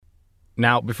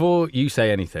Now, before you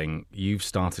say anything, you've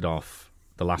started off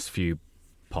the last few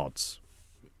pods,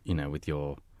 with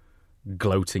your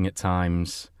gloating at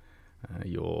times,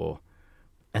 your,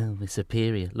 we're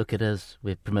superior, look at us,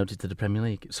 we're promoted to the Premier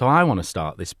League. So I want to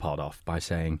start this pod off by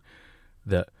saying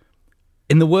that,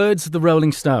 in the words of the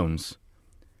Rolling Stones,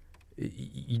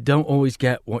 you don't always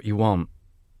get what you want,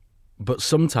 but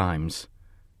sometimes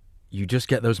you just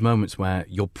get those moments where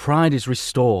your pride is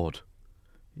restored.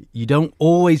 You don't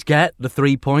always get the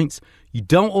 3 points, you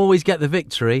don't always get the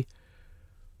victory,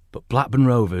 but Blackburn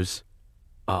Rovers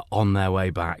are on their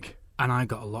way back. And I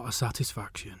got a lot of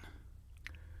satisfaction.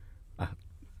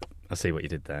 I see what you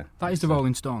did there. That is the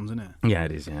Rolling Stones, isn't it? Yeah,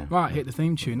 it is, yeah. Right, hit the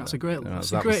theme tune. That's a great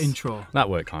intro. That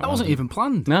worked quite well. That wasn't even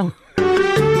planned. No.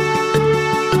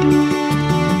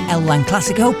 El Lan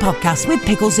Classico podcast with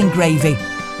pickles and gravy.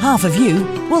 Half of you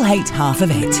will hate half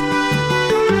of it.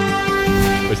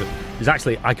 It's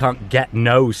actually, I can't get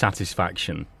no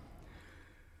satisfaction.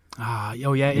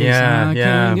 Oh yeah, it is.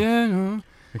 Yeah.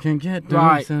 I can get no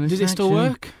satisfaction. Does it still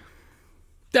work?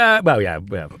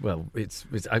 Well, it's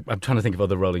I'm trying to think of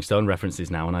other Rolling Stone references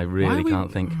now, and I really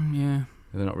can't think. Yeah.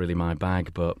 They're not really my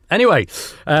bag, but anyway,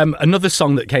 another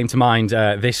song that came to mind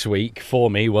this week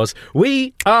for me was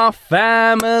 "We Are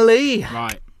Family."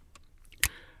 Right.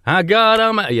 I got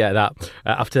on that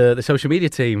after the social media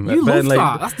team at Burnley.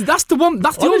 Love that. That's the one.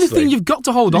 That's the only thing you've got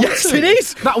to hold on to. Yes, it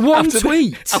is. That one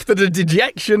tweet. After the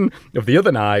dejection of the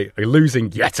other night,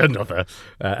 losing yet another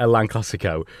El Lan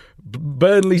Classico,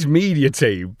 Burnley's media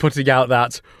team putting out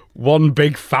that "one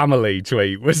big family"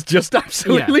 tweet was just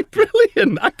absolutely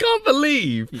brilliant. I can't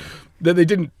believe that they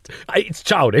didn't. It's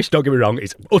childish. Don't get me wrong.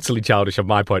 It's utterly childish from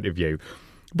my point of view.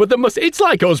 But it's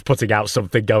like us putting out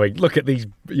something going, look at these,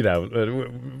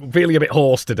 feeling a bit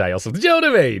hoarse today or something. Do you know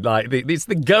what I mean? Like, it's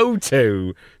the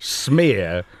go-to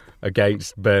smear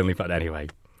against Burnley. But anyway,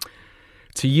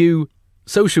 to you,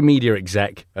 social media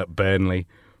exec at Burnley,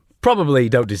 probably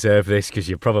don't deserve this because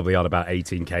you're probably on about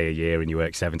 18k a year and you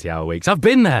work 70-hour weeks. I've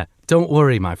been there. Don't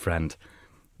worry, my friend.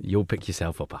 You'll pick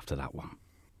yourself up after that one.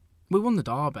 We won the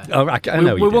derby. Oh, I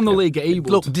know we won the league at Ewood.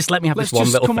 Look, just let me have this one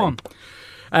little thing. Come on.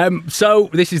 So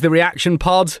this is the reaction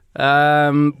pod,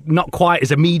 not quite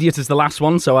as immediate as the last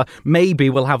one, so maybe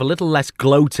we'll have a little less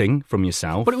gloating from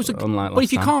yourself. But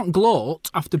if you can't gloat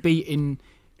after beating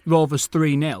Rovers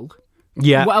 3-0,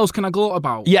 what else can I gloat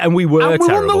about? Yeah, and we won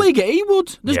the league at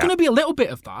Ewood. There's going to be a little bit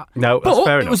of that. No, that's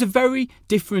fair enough. It was a very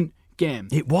different game.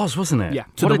 It was, wasn't it? Yeah.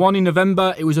 To the one in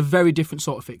November, it was a very different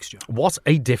sort of fixture. What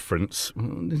a difference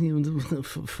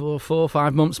 4 or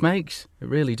 5 months makes. It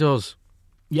really does.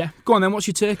 Yeah, go on then. What's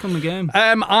your take on the game?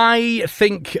 I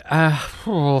think.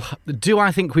 Do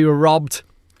I think we were robbed?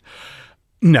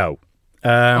 No.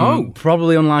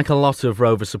 Probably unlike a lot of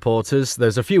Rover supporters.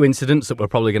 There's a few incidents that we're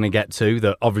probably going to get to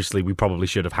that obviously we probably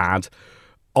should have had.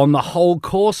 On the whole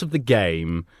course of the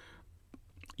game,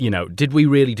 did we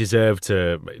really deserve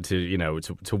to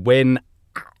win?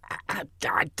 I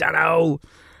don't know.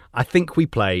 I think we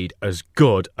played as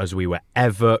good as we were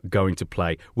ever going to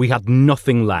play. We had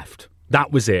nothing left. That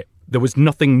was it. There was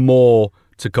nothing more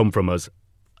to come from us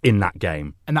in that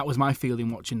game. And that was my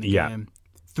feeling watching the game.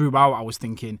 Throughout, I was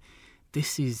thinking,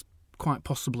 this is quite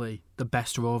possibly the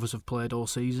best Rovers have played all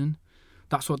season.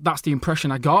 That's the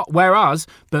impression I got. Whereas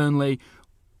Burnley,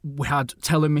 we had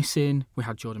Teller missing, we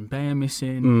had Jordan Bayer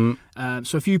missing,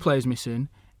 so a few players missing,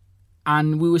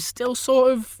 and we were still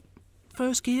sort of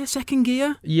first gear, second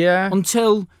gear,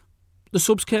 until the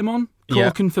subs came on.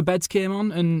 Corkin for Beds came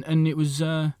on, and it was.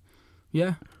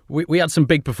 We had some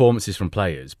big performances from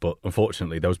players, but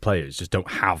unfortunately those players just don't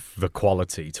have the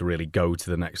quality to really go to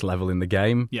the next level in the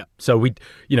game. Yeah. So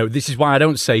this is why I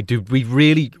don't say, did we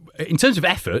really, in terms of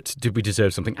effort, did we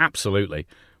deserve something? Absolutely.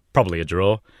 Probably a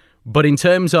draw. But in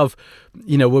terms of,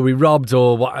 were we robbed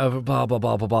or whatever, blah, blah,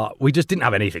 blah, blah, blah, we just didn't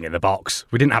have anything in the box.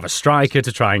 We didn't have a striker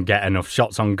to try and get enough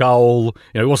shots on goal.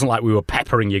 It wasn't like we were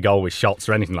peppering your goal with shots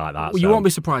or anything like that. Well, you won't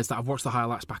be surprised that I've watched the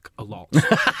highlights back a lot.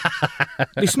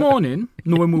 This morning,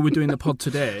 when we were doing the pod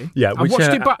today, I've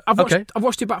watched it back. I've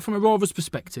watched it back from a Rovers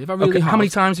perspective. I really have. How many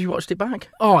times have you watched it back?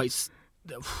 Oh, it's...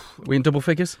 We in double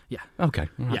figures? Yeah. Okay.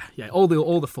 Right. Yeah. All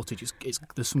the footage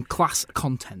there's some class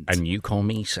content. And you call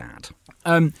me sad.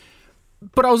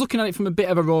 But I was looking at it from a bit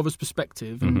of a Rovers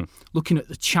perspective and looking at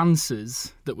the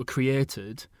chances that were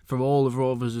created for all of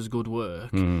Rovers' good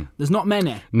work. There's not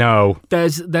many. No.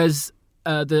 There's the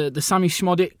Sammy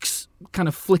Schmodic's kind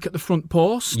of flick at the front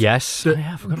post. Yes.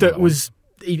 That was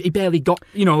he barely got.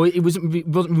 It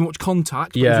wasn't much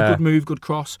contact. But it was a good move, good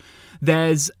cross.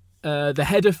 There's the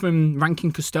header from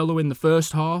Rankin Costello in the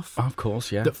first half. Of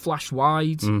course, yeah. That flashed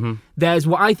wide. There's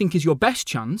what I think is your best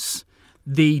chance.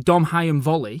 the Dom Hyam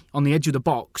volley on the edge of the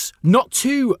box, not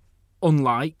too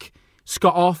unlike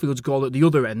Scott Arfield's goal at the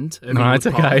other end. Right,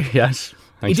 okay, yes.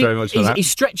 Thanks very much for that. He's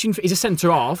stretching, he's a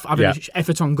centre-half, having an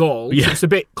effort on goal, so it's a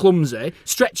bit clumsy,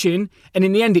 stretching, and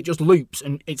in the end it just loops,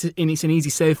 and it's an easy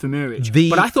save for Muric.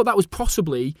 But I thought that was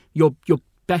possibly your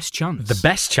best chance. The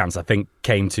best chance, I think,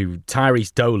 came to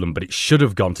Tyrese Dolan, but it should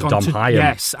have gone to Dom Hyam.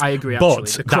 Yes, I agree, but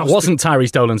that wasn't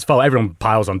Tyrese Dolan's fault. Everyone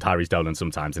piles on Tyrese Dolan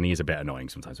sometimes, and he is a bit annoying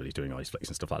sometimes when he's doing all his flicks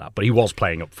and stuff like that. But he was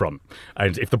playing up front.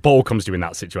 And if the ball comes to you in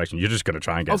that situation, you're just going to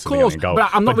try and get something on and go.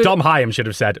 But Dom Hyam should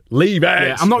have said, leave it.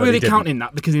 Yeah, I'm not really counting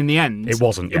that, because in the end... It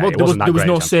wasn't, there was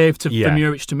no save for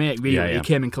Muric to make, really. He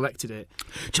came and collected it.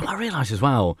 Do you know what I realised as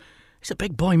well? He's a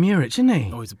big boy, Muric, isn't he?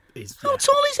 Oh, How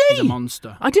tall is he? He's a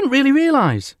monster. I didn't really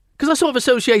realise. Because I sort of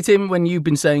associate him when you've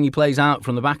been saying he plays out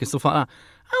from the back and stuff like that.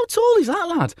 How tall is that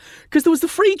lad? Because there was the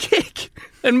free kick.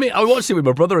 And I watched it with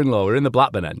my brother-in-law. We're in the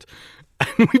Blackburn end.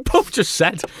 And we both just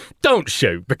said, don't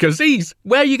shoot, because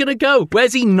where are you going to go?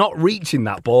 Where's he not reaching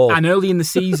that ball? And early in the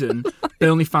season,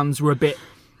 Burnley fans were a bit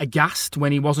aghast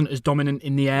when he wasn't as dominant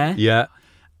in the air. Yeah.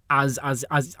 As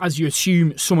you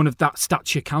assume someone of that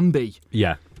stature can be.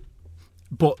 Yeah.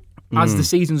 But as the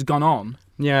season's gone on...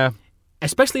 Yeah.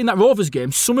 Especially in that Rovers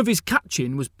game, some of his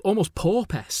catching was almost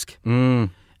Pope-esque.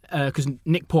 Because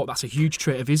Nick Pope, that's a huge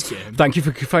trait of his game. Thank you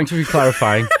for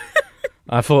clarifying.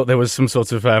 I thought there was some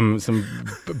sort of some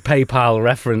PayPal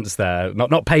reference there. Not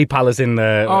PayPal as in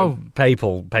the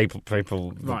papal,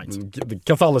 right? The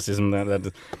Catholicism.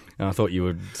 I thought you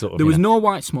would sort of. There was no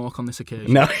white smoke on this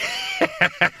occasion. No.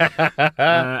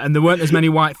 And there weren't as many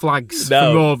white flags for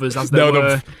Rovers as there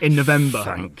were in November.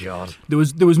 Thank God. There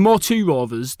was more to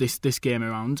Rovers this game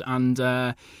around, and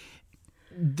the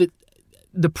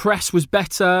press was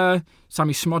better.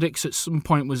 Sammy Szmodics at some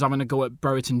point was having a go at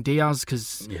Brereton Diaz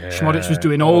because Szmodics was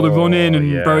doing all the running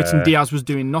and Brereton Diaz was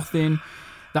doing nothing.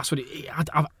 That's what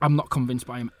I'm not convinced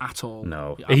by him at all.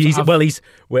 No,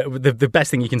 the best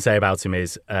thing you can say about him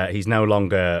is he's no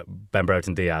longer Ben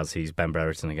Brereton Diaz. He's Ben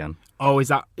Brereton again. Oh,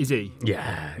 is he?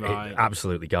 Yeah, right.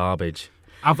 Absolutely garbage.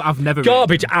 I've never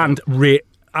garbage and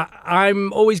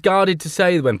I'm always guarded to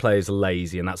say when players are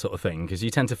lazy and that sort of thing, because you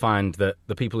tend to find that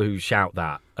the people who shout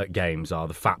that at games are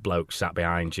the fat blokes sat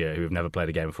behind you who have never played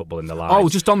a game of football in their lives. Oh,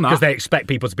 just on that. Because they expect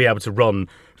people to be able to run,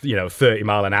 30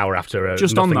 mile an hour after a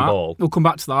just nothing on that, ball. We'll come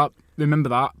back to that. Remember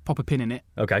that. Pop a pin in it.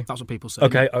 Okay. That's what people say.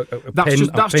 Okay.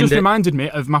 That's just reminded me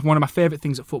of one of my favourite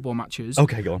things at football matches.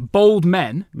 Okay, go on. Bold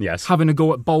men having a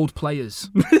go at bold players.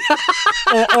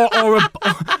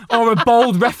 or a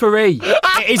bold referee.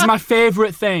 It is my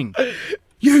favourite thing.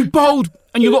 You bold...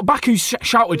 And you look back who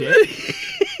shouted it.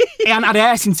 He hadn't had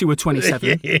air since he was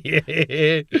 27.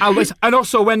 And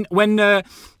also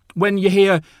when you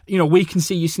hear, we can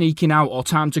see you sneaking out or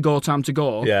time to go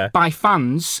by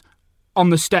fans on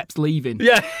the steps leaving.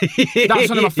 Yeah. That's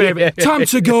one of my favourite. Time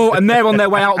to go, and they're on their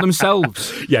way out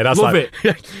themselves. Yeah, that's Love it.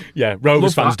 Yeah,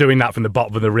 Rovers fans doing that from the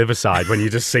bottom of the Riverside when you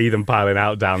just see them piling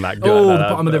out down that. The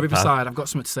bottom of the Riverside. I've got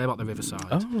something to say about the Riverside.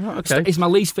 Oh, right, okay. It's my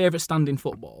least favourite stand in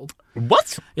football.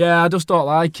 What? Yeah, I just don't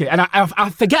like it, and I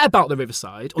forget about the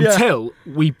Riverside until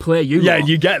we play you. Yeah,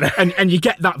 you get that, and you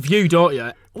get that view, don't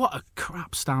you? What a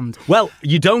crap stand. Well,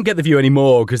 you don't get the view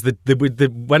anymore because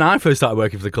when I first started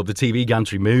working for the club, the TV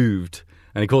gantry moved.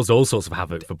 And it caused all sorts of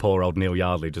havoc for poor old Neil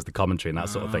Yardley, just the commentary and that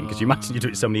sort of thing. Because you imagine you do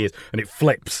it so many years and it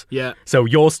flips. Yeah. So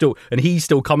he's still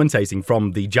commentating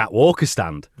from the Jack Walker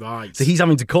stand. Right. So he's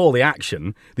having to call the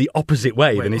action the opposite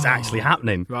way than is actually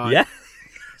happening. Right. Yeah.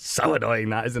 So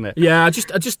annoying that, isn't it? Yeah, I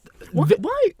just.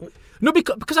 Why? No,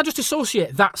 because I just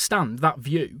associate that stand, that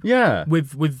view. Yeah.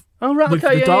 With oh, right, with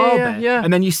okay, the derby. Yeah.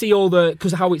 And then you see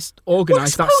because how it's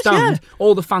organised, that stand,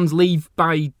 all the fans leave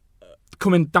by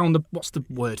coming down the, what's the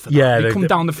word for that? Yeah, they come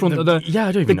down the front of the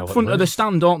I don't even know what front of the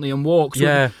stand, don't they, and walk. So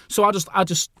yeah. So I just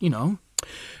Do you know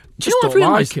don't what I've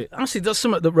realised? like it. Actually, that's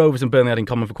something that Rovers and Burnley had in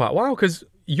common for quite a while, because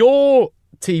your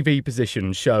TV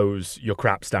position shows your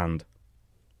crap stand.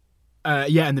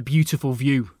 And the beautiful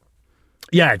view.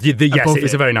 Yeah, yes, it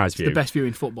is a very nice view. It's the best view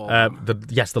in football.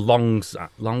 The long side.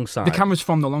 The camera's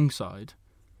from the long side.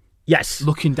 Yes.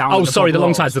 Looking down. Oh, sorry, the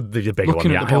long side's the bigger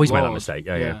one. Yeah, I always made that mistake.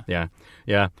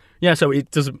 Yeah. So it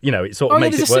doesn't, it sort of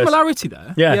makes it worse. There's a similarity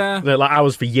there. Yeah. Like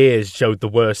ours for years showed the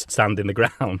worst stand in the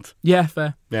ground. Yeah,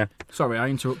 fair. Yeah. Sorry, I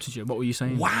interrupted you. What were you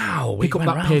saying? Wow, Pick up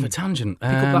that pin. A tangent. Pick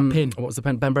up that pin. What was the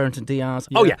pen? Ben Brereton Diaz.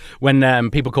 Yeah. Oh yeah, when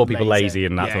people call people lazy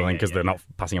and that sort of thing because they're not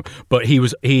passing up. But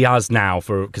he has now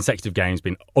for consecutive games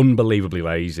been unbelievably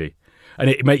lazy. And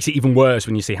it makes it even worse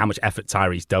when you see how much effort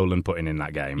Tyrese Dolan put in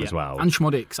that game as well. And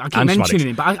Schmodix. I keep mentioning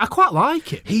him, but I quite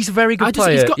like it. He's a very good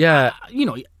player. Yeah,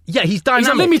 he's dynamic.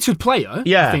 He's a limited player,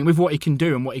 yeah. I think, with what he can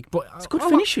do and what he... But he's a good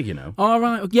finisher, All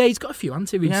right. Yeah, he's got a few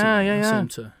recently.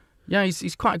 Yeah,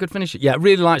 he's quite a good finisher. Yeah, I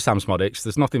really like Sam Schmodix.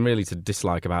 There's nothing really to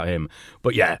dislike about him.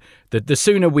 But yeah, the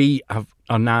sooner we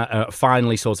are now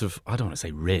finally sort of, I don't want to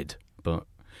say rid, but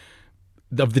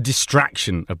of the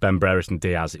distraction of Ben Brereton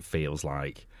Diaz, it feels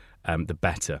like, the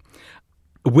better.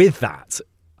 With that,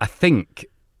 I think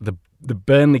the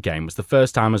Burnley game was the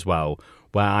first time as well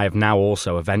where I have now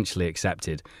also eventually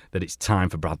accepted that it's time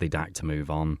for Bradley Dack to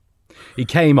move on. He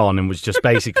came on and was just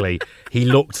basically, he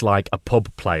looked like a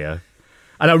pub player.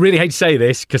 And I really hate to say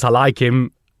this because I like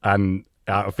him and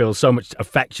I feel so much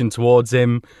affection towards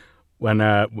him. When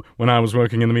I was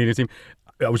working in the media team,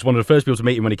 I was one of the first people to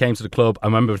meet him when he came to the club. I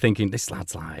remember thinking, this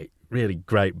lad's like really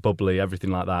great, bubbly,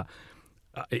 everything like that.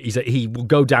 He will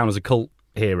go down as a cult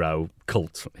hero,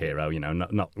 you know.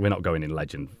 Not we're not going in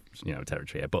legend, you know,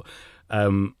 territory here,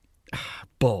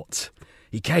 but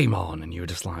he came on and you were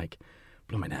just like,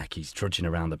 blooming heck, he's trudging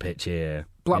around the pitch here.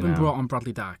 Blackburn brought on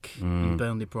Bradley Dack and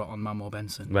Burnley brought on Mamo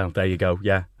Benson. Well, there you go,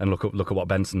 yeah. And look at what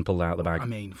Benson pulled out of the bag. I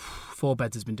mean, 4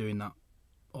 Beds has been doing that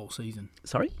all season.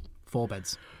 Sorry? 4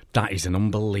 Beds. That is an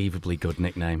unbelievably good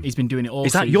nickname. He's been doing it all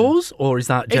season. Is that yours, or is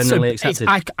that generally accepted?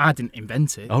 I didn't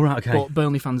invent it. Oh, right, okay. But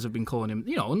Burnley fans have been calling him,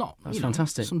 not... That's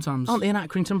fantastic. Sometimes... Aren't they an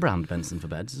Accrington brand, Benson for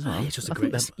Beds, as well? It's just a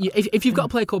great... If you've got a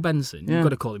player called Benson, you've got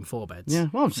to call him 4 Beds. Yeah,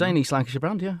 well, I'm saying East Lancashire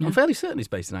brand, yeah. I'm fairly certain he's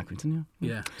based in Accrington, yeah.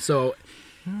 Yeah, so...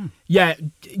 Yeah,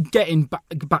 getting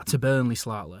back to Burnley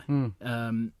slightly,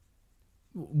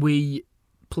 we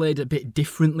played a bit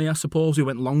differently, I suppose. We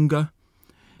went longer.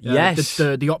 Yes.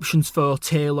 The options for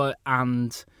Taylor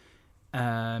and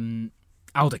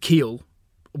Alderkeil,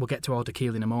 we'll get to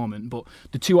Alderkeil in a moment, but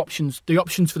the options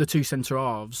for the 2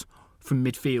 centre-halves from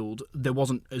midfield, there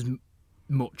wasn't as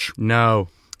much. No.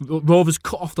 Rovers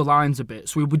cut off the lines a bit,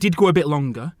 so we did go a bit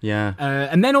longer. Yeah.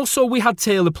 And then also we had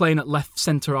Taylor playing at left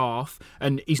centre-half,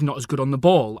 and he's not as good on the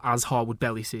ball as Harwood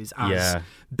Bellis is, as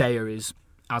Bayer is,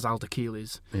 as Alderkeil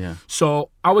is. Yeah.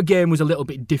 So our game was a little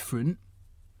bit different,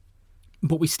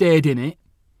 but we stayed in it.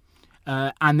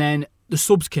 And then the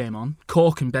subs came on.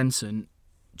 Cork and Benson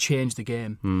changed the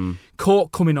game.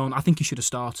 Cork coming on, I think he should have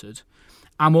started.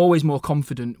 I'm always more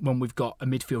confident when we've got a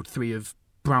midfield 3 of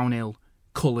Brownhill,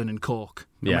 Cullen and Cork.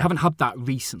 And we haven't had that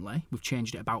recently. We've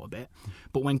changed it about a bit.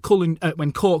 But when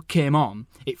Cork came on,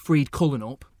 it freed Cullen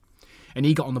up and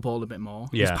he got on the ball a bit more.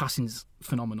 His passing's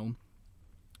phenomenal.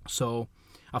 So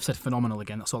I've said phenomenal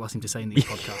again. That's all I seem to say in these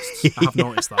podcasts. I have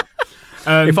noticed that.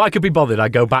 If I could be bothered,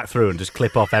 I'd go back through and just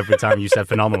clip off every time you said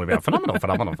phenomenal. We'd be like,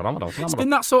 phenomenal. It's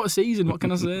been that sort of season. What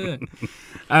can I say?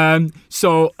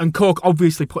 And Cork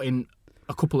obviously put in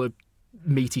a couple of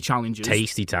meaty challenges.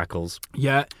 Tasty tackles.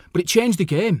 Yeah, but it changed the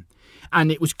game. And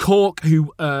it was Cork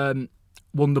who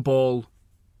won the ball,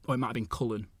 or it might have been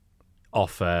Cullen.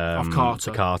 Off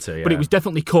Carter. Yeah. But it was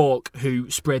definitely Cork who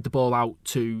sprayed the ball out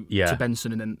to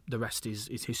Benson, and then the rest is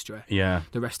history. Yeah.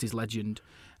 The rest is legend.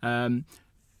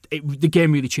 The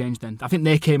game really changed then. I think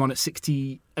they came on at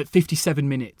 57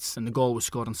 minutes, and the goal was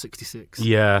scored on 66.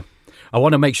 Yeah. I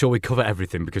want to make sure we cover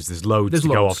everything because there's loads to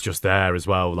go off just there as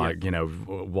well. Like,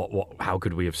 how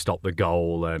could we have stopped the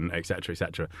goal and et cetera, et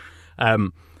cetera.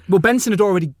 Well, Benson had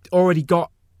already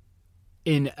got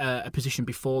in a position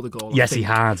before the goal. Yes, he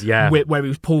had, yeah. Where he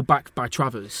was pulled back by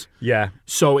Travers. Yeah.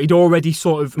 So he'd already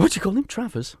sort of... What do you call him?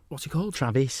 Travers? What's he called?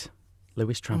 Travis.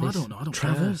 Lewis Travis. Oh, I don't know. I don't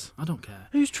Travers? care. I don't care.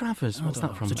 Who's Travers? What's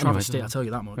that from? It's a travesty, I'll tell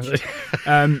you that much.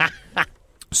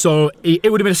 So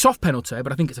it would have been a soft penalty,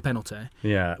 but I think it's a penalty.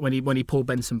 Yeah. When he pulled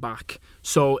Benson back.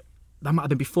 So that might have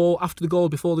been before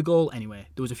the goal. Anyway,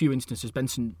 there was a few instances.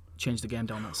 Benson changed the game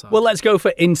down that side. Well, let's go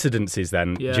for incidences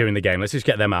then during the game. Let's just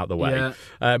get them out of the way.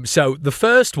 Yeah. So the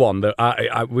first one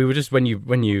that we were just when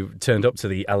you turned up to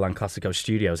the El Clasico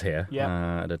studios here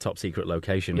at a top secret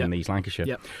location in East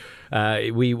Lancashire.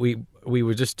 We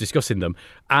were just discussing them,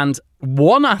 and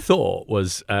one I thought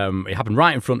was it happened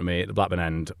right in front of me at the Blackburn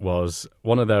end was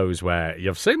one of those where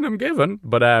you've seen them given,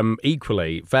 but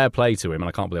equally fair play to him, and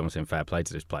I can't believe I'm saying fair play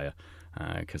to this player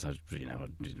because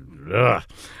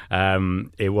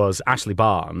it was Ashley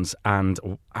Barnes, and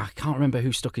I can't remember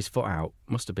who stuck his foot out.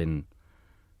 Must have been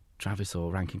Travis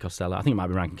or Rankin Costello. I think it might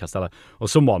be Rankin Costello or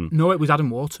someone. No, it was Adam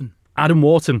Wharton. Adam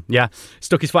Wharton, yeah,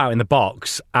 stuck his foot out in the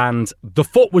box, and the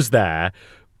foot was there.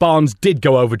 Barnes did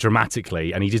go over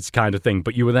dramatically, and he did this kind of thing,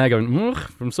 but you were there going,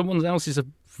 from someone else's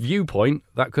viewpoint,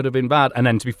 that could have been bad. And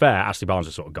then, to be fair, Ashley Barnes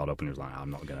just sort of got up and he was like,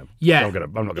 I'm not going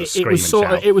to scream and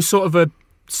shout. It was sort of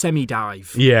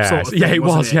semi-dive. Yeah, sort of thing, it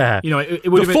was. it? Yeah, You know, it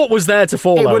would the foot was there to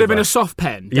fall. It over. would have been a soft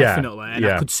pen, definitely, Yeah, and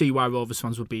yeah. I could see why Rovers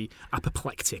fans would be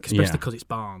apoplectic, especially because it's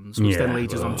Barnes, which then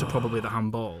leads us on to probably the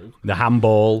handball. The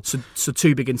handball. So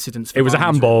two big incidents. For It was Barnes, a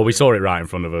handball. really. We saw it right in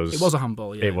front of us. It was a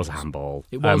handball. Yeah, It was a handball.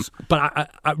 It was. But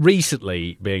I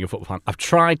recently, being a football fan, I've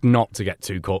tried not to get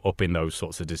too caught up in those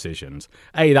sorts of decisions.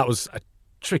 That was a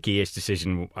tricky-ish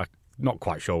decision. I'm not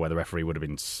quite sure where the referee would have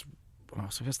been. Well,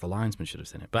 I guess the linesman should have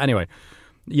seen it. But anyway,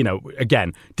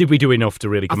 again, did we do enough to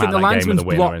really come out of that game with a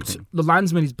win or anything? The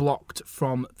linesman is blocked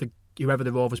from whoever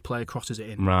the Rovers player crosses it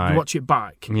in. Right. You watch it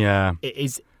back. Yeah. It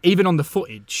is, even on the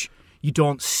footage, you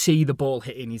don't see the ball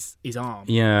hitting his arm.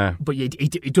 Yeah. But he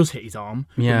does hit his arm.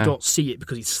 Yeah. But you don't see it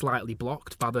because he's slightly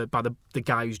blocked by the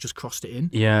guy who's just crossed it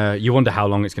in. Yeah. You wonder how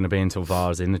long it's going to be until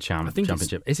VAR's in the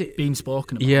championship. Is it being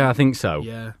spoken about? Yeah, I think so.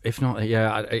 Yeah. If not,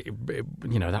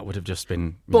 that would have just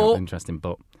been interesting.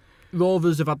 But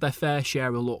Rovers have had their fair share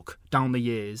of luck down the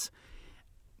years.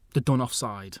 They're done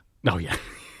offside. Oh yeah.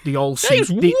 The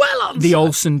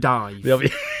Olsen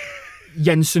dive.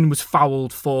 Jensen was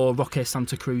fouled for Roque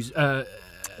Santa Cruz.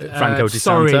 Franco Di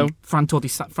Santo. Franco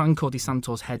Di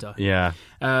Santo's header. Yeah.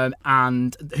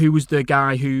 And who was the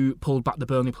guy who pulled back the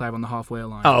Burnley player on the halfway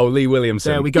line? Oh, Lee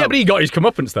Williamson. There we go. Yeah, but he got his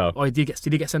comeuppance though. Oh, did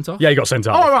he get sent off? Yeah, he got sent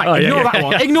off. All right, ignore that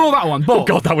one. Ignore that one. But, oh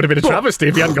God, that would have been a travesty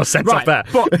if he hadn't got sent off there.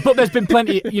 But there's been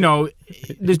plenty.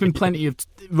 There's been plenty of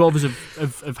Rovers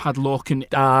have had luck and.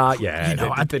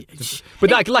 Yeah.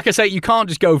 But like I say, you can't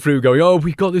just go through going, oh,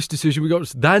 we got this decision, we got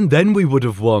this. Then we would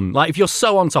have won. Like if you're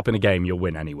so on top in a game, you'll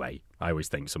win anyway. I always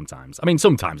think sometimes. I mean,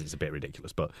 sometimes it's a bit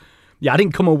ridiculous, but yeah, I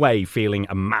didn't come away feeling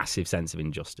a massive sense of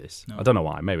injustice. No. I don't know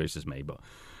why. Maybe it's just me, but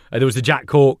there was the Jack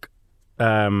Cork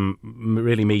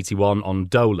really meaty one on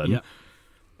Dolan. Yeah.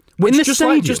 Which,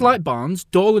 just like Barnes,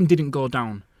 Dolan didn't go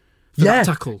down for that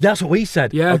tackle. That's what we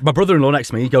said. Yeah. My brother-in-law next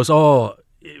to me, he goes, oh,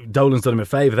 Dolan's done him a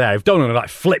favour there. If Dolan had like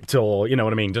flipped or, you know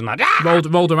what I mean, done that.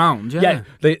 Rolled around, yeah.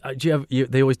 They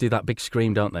always do that big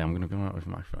scream, don't they? I'm going to go out with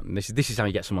my friend. This is how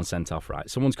you get someone sent off, right?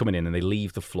 Someone's coming in and they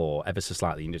leave the floor ever so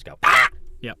slightly and just go, ah!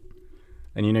 Yep.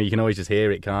 And you can always just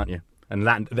hear it, can't you? And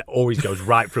that always goes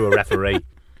right through a referee.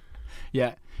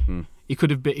 Yeah. He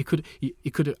could have been. He could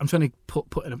have. I'm trying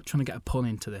to get a pun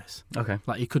into this. Okay.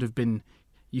 Like he could have been.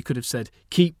 You could have said,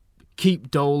 keep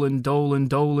Dolan,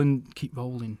 keep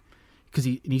rolling. Because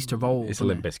he needs to roll. It's a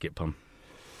Limp Bizkit pun.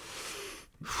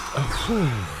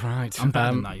 Right. I'm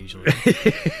better than that usually.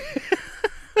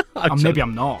 Maybe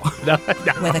I'm not. No.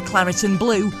 Whether claret and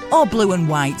blue or blue and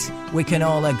white, we can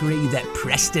all agree that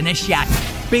Preston are shack.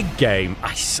 Big game. I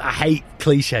hate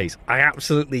cliches. I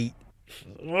absolutely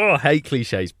hate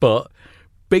cliches. But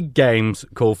big games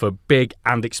call for big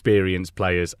and experienced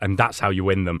players, and that's how you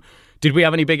win them. Did we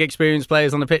have any big experienced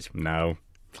players on the pitch? No.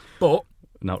 But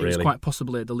not it was really. quite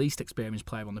possibly the least experienced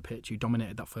player on the pitch who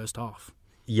dominated that first half.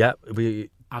 Yeah,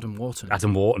 Adam Wharton.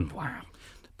 Wow.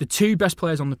 The two best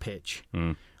players on the pitch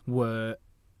were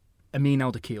Amin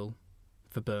Elderkiel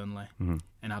for Burnley and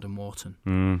Adam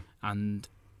Wharton, and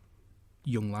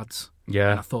young lads.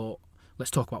 Yeah. And I thought,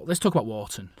 let's talk about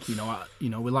Wharton.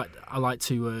 I like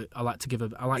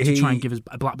to try and give us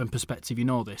a Blackburn perspective. You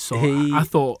know this, so I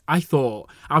thought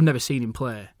I've never seen him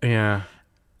play. Yeah.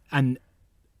 And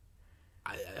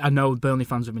I know Burnley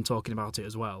fans have been talking about it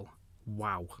as well.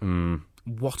 Wow.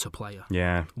 What a player.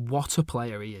 Yeah. What a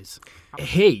player he is.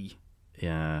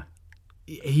 Yeah.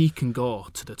 He can go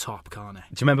to the top, can't he?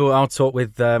 Do you remember our talk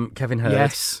with Kevin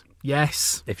Hurd?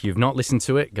 Yes. If you've not listened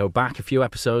to it, go back a few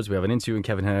episodes. We have an interview with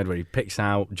Kevin Hurd where he picks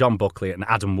out John Buckley and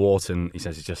Adam Wharton. He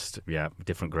says it's just,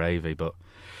 different gravy, but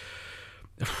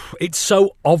it's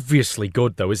so obviously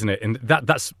good, though, isn't it? And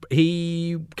that's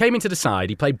he came into the side.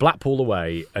 He played Blackpool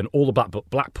away, and all the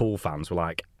Blackpool fans were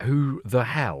like, "Who the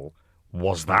hell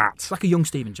was that?" It's like a young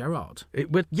Steven Gerrard.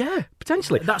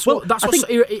 Potentially.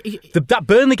 That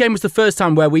Burnley game was the first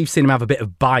time where we've seen him have a bit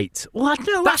of bite. Well,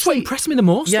 that's what impressed me the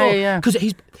most. Yeah.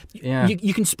 Because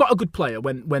you can spot a good player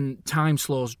when time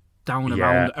slows down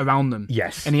around them.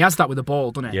 Yes. And he has that with the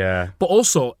ball, doesn't he? Yeah. But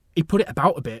also, he put it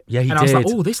about a bit. Yeah, he did. And I was like,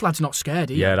 oh, this lad's not scared.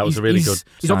 Yeah, that was a really good.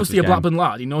 He's obviously a Blackburn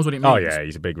lad. He knows what it means. Oh yeah,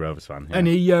 he's a big Rovers fan. Yeah. And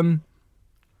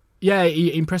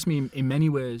he impressed me in many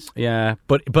ways. Yeah,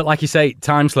 but like you say,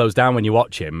 time slows down when you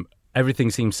watch him.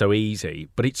 Everything seems so easy,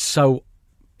 but it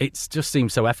just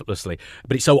seems so effortlessly.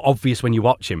 But it's so obvious when you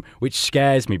watch him, which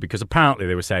scares me because apparently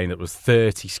they were saying that there was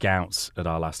 30 scouts at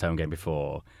our last home game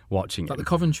before watching like him. the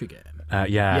Coventry game.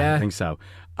 Yeah, I think so.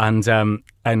 And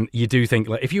you do think,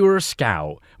 like, if you were a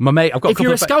scout, my mate, I've got. If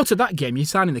you're a scout at that game, you're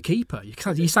signing the keeper.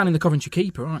 You're signing the Coventry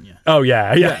keeper, aren't you? Oh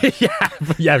yeah,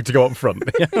 to go up front.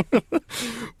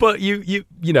 But you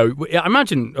know, I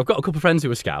imagine I've got a couple of friends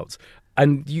who are scouts,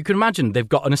 And you can imagine they've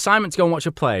got an assignment to go and watch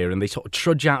a player and they sort of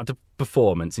trudge out the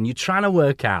performance and you're trying to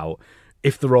work out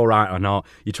if they're all right or not.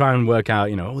 You try and work out,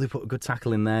 they put a good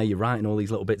tackle in there. You're writing all these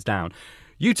little bits down.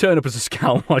 You turn up as a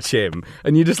scout and watch him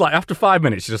and you're just like, after 5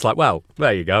 minutes, you're just like, well,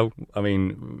 there you go. I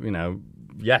mean,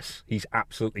 yes, he's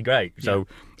absolutely great. So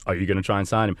are you going to try and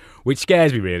sign him? Which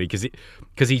scares me really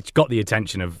because he's got the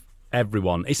attention of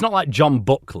everyone. It's not like John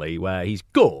Buckley where he's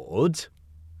good,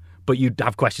 but you'd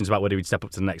have questions about whether he'd step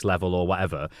up to the next level or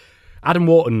whatever. Adam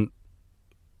Wharton,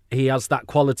 he has that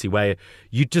quality where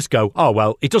you just go, oh,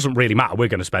 well, it doesn't really matter. We're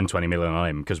going to spend 20 million on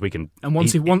him because we can. And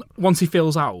once he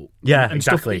fills out. Yeah, and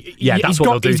exactly. Stuff, that's what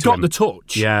they'll do. He's to got him. the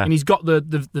touch. Yeah. And he's got the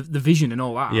vision and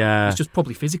all that. Yeah. It's just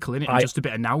probably physical, innit? And just a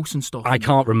bit of nous and stuff. I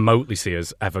can't remotely see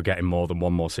us ever getting more than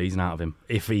one more season out of him.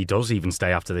 If he does even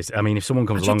stay after this. I mean, if someone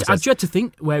comes along and says. I dread to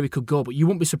think where he could go, but you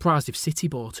wouldn't be surprised if City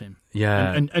bought him.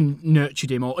 Yeah. And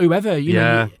nurtured him or whoever. You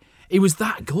know, he was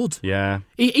that good. Yeah.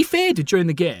 He faded during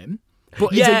the game.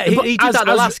 But he did that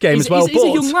the last game as well. He's a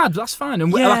young lad, that's fine.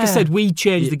 And like I said, we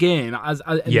changed the game.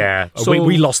 So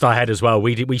we lost our head as well.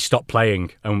 We stopped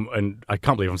playing, and I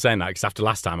can't believe I'm saying that because after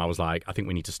last time I was like, I think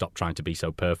we need to stop trying to be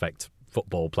so perfect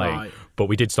football playing. Right. But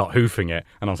we did start hoofing it,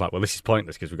 and I was like, well, this is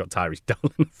pointless because we've got Tyrese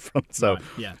Dillon in front. So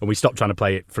and we stopped trying to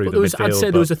play it through the midfield. I'd say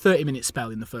there was a 30-minute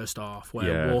spell in the first half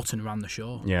where Wharton ran the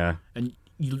show. Yeah, and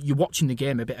you're watching the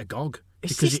game a bit agog.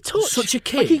 It's because his touch. Such a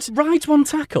kid. Like he rides one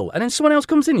tackle, and then someone else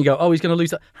comes in, and you go, oh, he's going to lose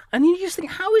that. And you just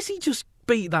think, how has he just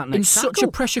beat that next tackle? In such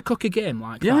a pressure cooker game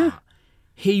like that,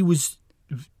 he was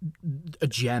a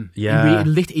gem. Yeah.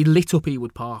 He lit up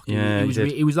Ewood Park. Yeah,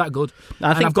 he was that good.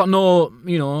 I've got no,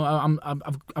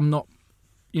 I'm not,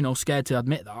 scared to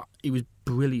admit that. He was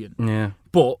brilliant. Yeah.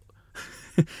 But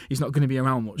he's not going to be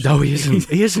around much. No, he isn't.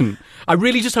 He isn't. I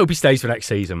really just hope he stays for next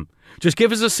season. Just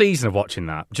give us a season of watching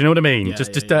that. Do you know what I mean?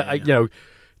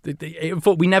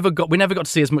 We never got to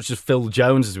see as much as Phil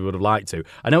Jones as we would have liked to.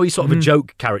 I know he's sort of a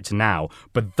joke character now,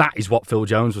 but that is what Phil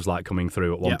Jones was like coming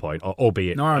through at one point,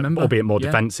 albeit more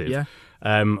defensive. Yeah.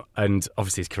 And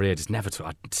obviously his career just never took.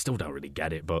 I still don't really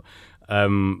get it, but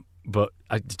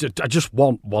I just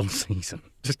want one season.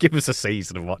 Just give us a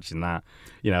season of watching that,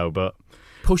 But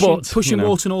pushing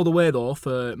Wharton all the way though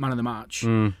for man of the match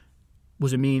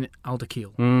was Amin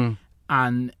Al-Dakhil,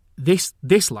 and this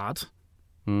lad,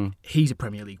 he's a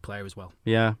Premier League player as well.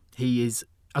 Yeah, he is.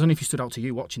 I don't know if he stood out to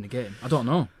you watching the game. I don't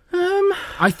know.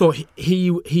 I thought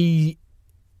he's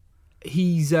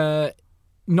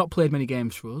not played many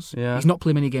games for us. Yeah, he's not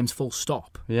played many games. Full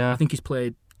stop. Yeah, I think he's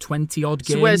played 20 odd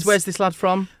games. So where's this lad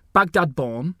from? Baghdad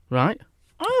born. Right.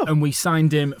 Oh, and we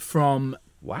signed him from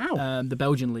the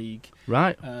Belgian league.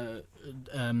 Right.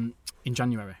 In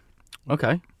January.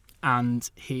 Okay. And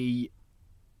he's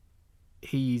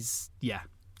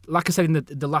like I said in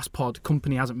the last pod,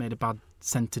 Company hasn't made a bad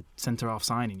centre half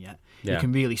signing yet. Yeah. You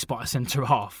can really spot a centre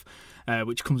half,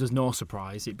 which comes as no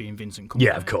surprise, it being Vincent Company.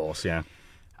 Yeah, of course, yeah.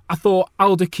 I thought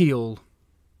Al-Dakhil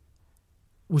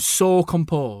was so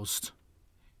composed,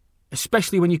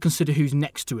 especially when you consider who's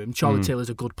next to him. Charlie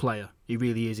Taylor's a good player. He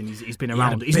really is, and he's been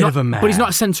around. But he's not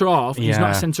a centre half. Yeah. He's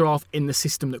not a centre half in the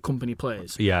system that Company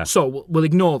plays. Yeah. So we'll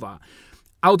ignore that.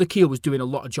 Al-Dakhil was doing a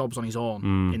lot of jobs on his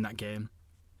own in that game.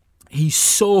 He's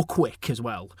so quick as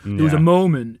well. There was a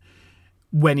moment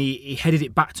when he headed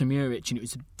it back to Muric, and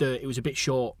it was a bit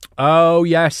short. Oh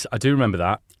yes, I do remember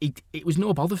that. It was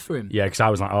no bother for him. Yeah, because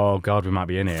I was like, oh god, we might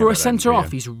be in here. For a centre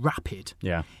half, he's rapid.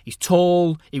 Yeah, he's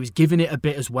tall. He was giving it a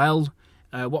bit as well.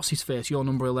 What's his face? Your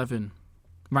number 11.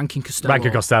 Rankin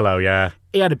Costello. Yeah.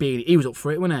 He had a bee. He was up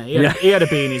for it, wasn't he? He had a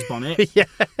bee in his bonnet. Yeah.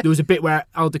 There was a bit where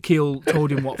Al-Dakhil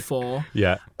told him what for.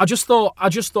 Yeah. I just thought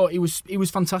he was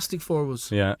fantastic for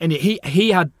us. Yeah. And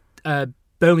he had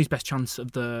Burnley's best chance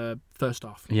of the first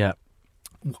half. Yeah.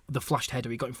 The flashed header,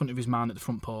 he got in front of his man at the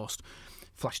front post,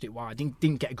 flashed it wide.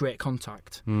 Didn't get a great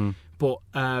contact. But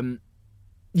I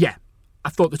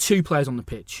thought the two players on the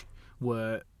pitch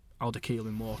were Al-Dakhil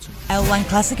and Wharton. El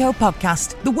Clasico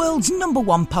podcast, the world's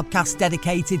 #1 podcast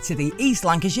dedicated to the East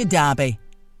Lancashire derby.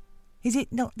 Is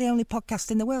it not the only podcast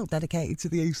in the world dedicated to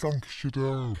the East Lancashire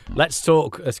derby? Let's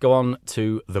go on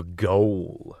to the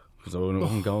goal. Was there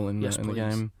one goal in the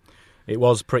game? It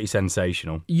was pretty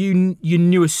sensational. You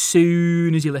knew as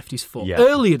soon as he left his foot. Yeah.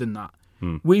 Earlier than that,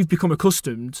 we've become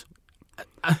accustomed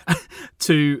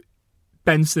to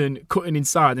Benson cutting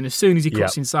inside, and as soon as he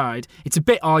cuts inside, it's a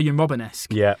bit Arjen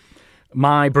Robben-esque. Yeah.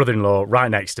 My brother-in-law,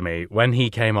 right next to me, when he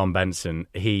came on Benson,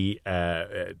 he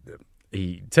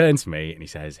turns to me and he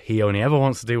says he only ever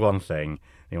wants to do one thing.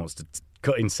 He wants to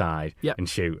cut inside and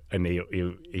shoot. And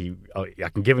I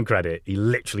can give him credit. He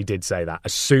literally did say that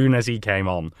as soon as he came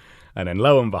on. And then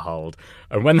lo and behold,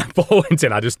 and when that ball went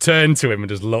in, I just turned to him and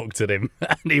just looked at him,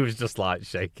 and he was just like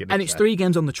shaking. And it's 3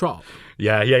 games on the trot.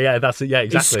 Yeah. That's it. Yeah,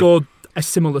 exactly. He scored a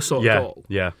similar sort of goal.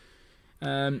 Yeah.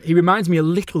 He reminds me a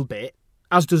little bit,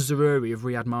 as does Zaroury, of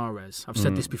Riyad Mahrez. I've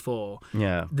said this before.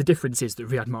 Yeah. The difference is that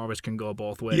Riyad Mahrez can go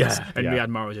both ways, and yeah. Riyad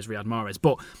Mahrez is Riyad Mahrez.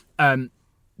 But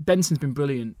Benson's been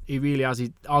brilliant. He really has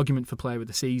his argument for player of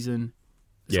the season.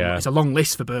 It's a long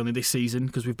list for Burnley this season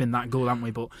because we've been that good, haven't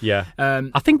we? But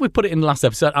I think we put it in the last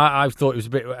episode. I thought it was a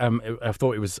bit. I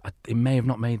thought it was. It may have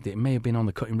not made it. It may have been on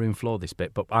the cutting room floor, this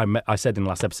bit. But I said in the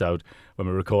last episode when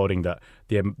we were recording that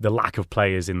the lack of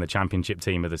players in the Championship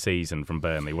team of the season from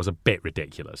Burnley was a bit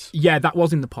ridiculous. Yeah, that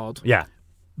was in the pod. Yeah.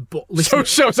 But listen, so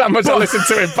shows how much I listened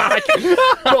to it back.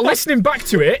 But listening back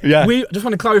to it, Yeah. we just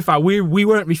want to clarify: we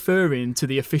weren't referring to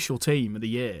the official team of the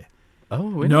year. Oh,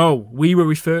 really? No, we were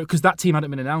referring because that team hadn't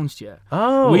been announced yet.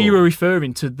 Oh, we were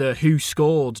referring to the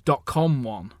WhoScored.com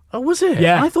one. Oh, was it?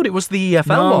 Yeah. I thought it was the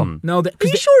EFL one. No, are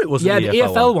you sure it wasn't the the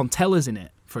EFL one? Tellers in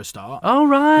it for a start. Oh,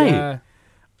 right. Yeah.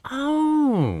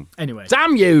 Oh. Anyway,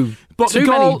 Damn you! but Too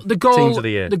the many goal, teams of the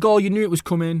year. the goal, you knew it was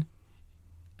coming.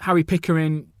 Harry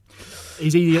Pickering.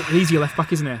 He's your left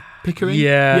back, isn't he? Pickering?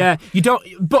 Yeah. You don't.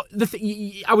 But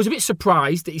I was a bit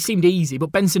surprised that it seemed easy,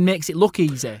 but Benson makes it look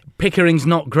easy. Pickering's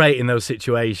not great in those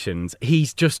situations.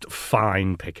 He's just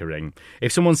fine, Pickering.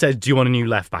 If someone said, "Do you want a new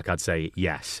left back?" I'd say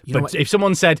yes. But if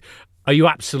someone said, "Are you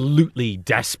absolutely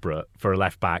desperate for a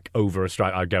left back over a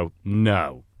striker?" I'd go,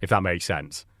 "No." If that makes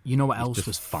sense. You know what else just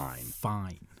was fine?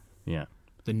 Fine. Yeah.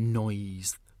 The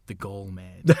noise the goal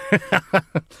made.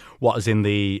 What is in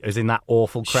that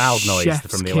awful crowd noise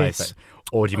Chef's from the away kiss. side?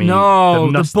 Or do you mean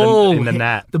the ball in the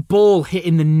net? The ball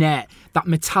hitting the net. That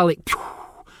metallic.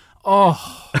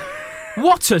 Oh,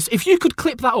 if you could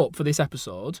clip that up for this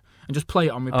episode and just play it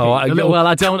on repeat.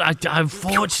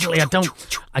 Unfortunately, I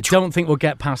don't think we'll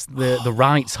get past the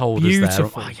rights holders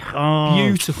beautiful. there.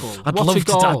 Beautiful. I'd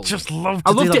just love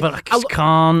to do that, but I just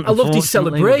can't. I love the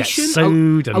celebration. We'll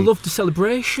get sued I love the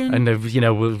celebration. And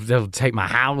they'll take my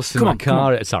house and my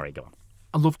car. Sorry, go on.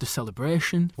 I love the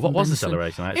celebration. What was the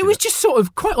celebration? It was just sort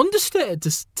of quite understated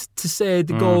to say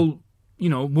the goal,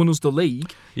 won us the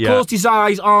league. Yeah. Closed his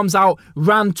eyes, arms out,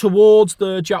 ran towards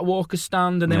the Jack Walker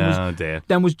stand, and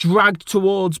then was dragged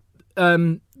towards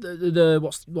the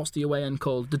what's the away end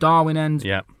called? The Darwin end.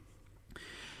 Yeah.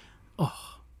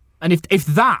 And if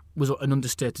that was an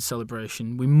understated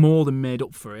celebration, we more than made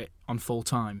up for it on full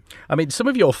time. I mean, some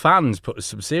of your fans put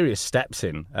some serious steps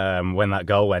in when that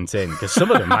goal went in, because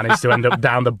some of them managed to end up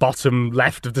down the bottom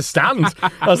left of the stand.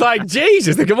 I was like,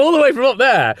 Jesus, they come all the way from up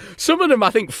there. Some of them,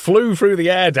 I think, flew through the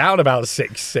air down about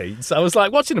 6 seats. I was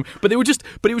like watching them, but it was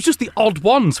just the odd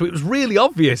one, so it was really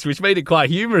obvious, which made it quite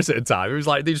humorous at the time. It was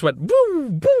like they just went boo,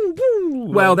 boo, boo.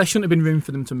 Well, there shouldn't have been room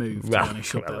for them to move.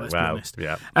 Let's be honest.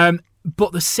 Yeah.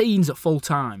 But the scenes at full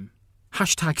time,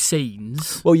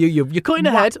 #scenes. Well, you're cutting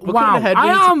ahead. Wow,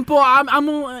 I am, but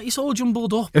I'm it's all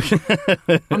jumbled up.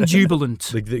 I'm jubilant.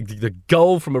 The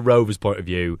goal from a Rovers point of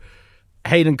view,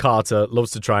 Hayden Carter loves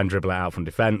to try and dribble it out from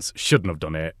defence. Shouldn't have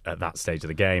done it at that stage of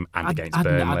the game and against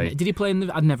Burnley. Did he play in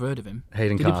the? I'd never heard of him.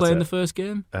 Hayden Did Carter. He play in the first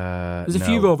game? There's a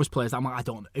few Rovers players that I'm like, I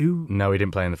don't know. No, he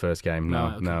didn't play in the first game. No,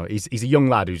 okay. no. He's a young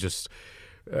lad who's just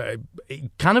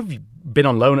kind of been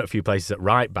on loan at a few places at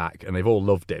right back, and they've all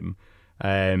loved him.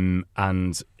 And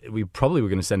we probably were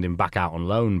going to send him back out on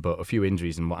loan, but a few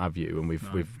injuries and what have you, and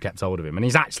we've kept hold of him. And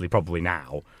he's actually probably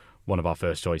now one of our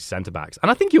first choice centre backs.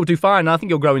 And I think he'll do fine. I think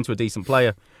he'll grow into a decent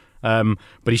player. But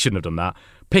he shouldn't have done that.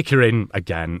 Pickering,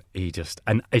 again,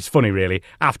 and it's funny really,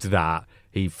 after that,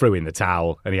 he threw in the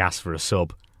towel and he asked for a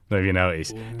sub. If you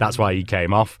notice, that's why he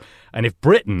came off. And if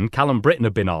Callum Britton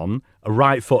had been on, a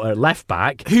right footer left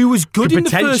back, who was good in the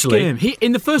first game,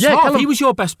 in the first half, he was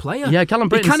your best player. Yeah, Callum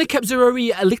Britton. He kind of kept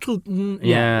Zaroury a little.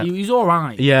 Yeah, he was all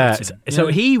right. Yeah, so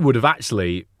he would have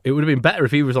actually. It would have been better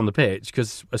if he was on the pitch,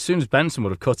 because as soon as Benson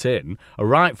would have cut in, a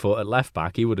right foot at left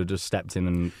back, he would have just stepped in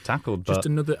and tackled. Just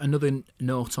another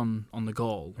note on the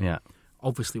goal. Yeah,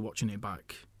 obviously watching it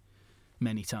back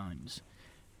many times,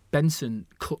 Benson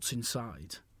cuts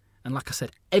inside. And like I said,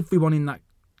 everyone in that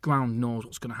ground knows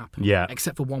what's going to happen. Yeah.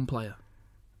 Except for one player.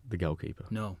 The goalkeeper.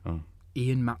 No. Oh.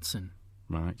 Ian Matson.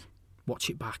 Right. Watch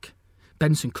it back.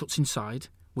 Benson cuts inside.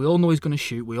 We all know he's going to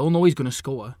shoot. We all know he's going to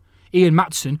score. Ian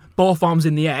Matson, both arms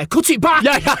in the air. Cut it back!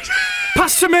 Yeah.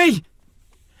 Pass to me!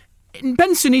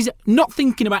 Benson is not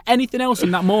thinking about anything else in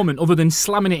that moment other than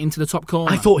slamming it into the top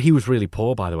corner. I thought he was really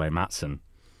poor, by the way, Matson.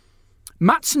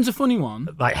 Matson's a funny one.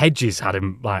 Like Hedges had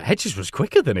him. Like Hedges was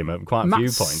quicker than him at quite a few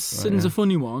points. Matson's a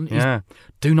funny one. Yeah.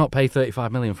 Do not pay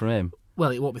 35 million for him. Well,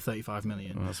 it won't be 35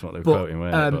 million. Well, that's what they're quoting,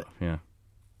 but yeah.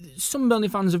 some Burnley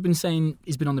fans have been saying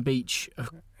he's been on the beach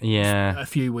a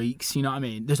few weeks. You know what I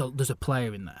mean? There's a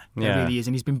player in there. There really is,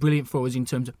 and he's been brilliant for us in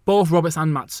terms of both Roberts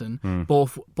and Maatsen,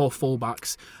 both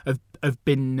fullbacks have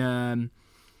been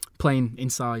playing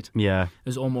inside.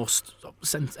 As almost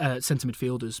centre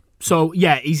midfielders. So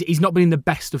he's not been in the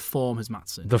best of form as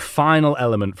Maatsen. The final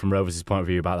element from Rovers' point of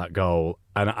view about that goal,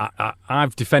 and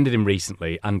I've defended him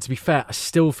recently, and to be fair, I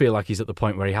still feel like he's at the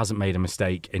point where he hasn't made a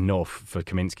mistake enough for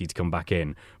Kaminski to come back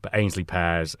in. But Ainsley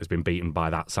Pears has been beaten by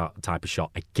that type of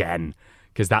shot again,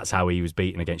 because that's how he was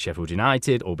beaten against Sheffield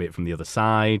United, albeit from the other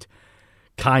side.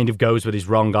 Kind of goes with his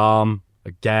wrong arm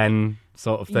again,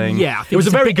 sort of thing. Yeah, I think it was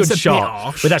a very good shot,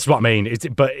 shot, but that's what I mean.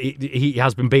 But he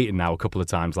has been beaten now a couple of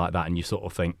times like that, and you sort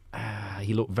of think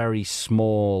he looked very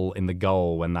small in the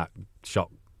goal when that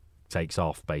shot takes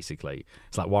off. Basically,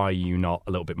 it's like, why are you not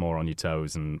a little bit more on your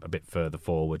toes and a bit further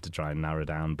forward to try and narrow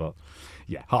down? But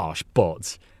harsh.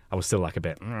 But I was still like a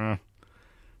bit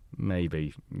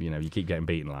maybe. You keep getting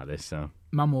beaten like this. So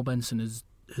Manuel Benson has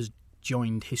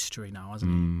joined history now,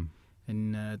 hasn't he?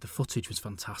 And the footage was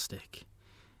fantastic.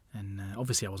 And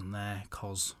obviously I wasn't there,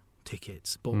 cause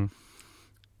tickets, but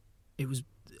it was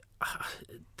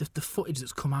the footage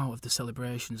that's come out of the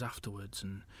celebrations afterwards,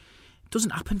 and it doesn't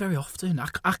happen very often.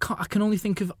 I can only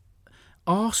think of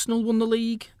Arsenal won the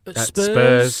league at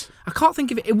Spurs. I can't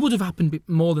think of it. It would have happened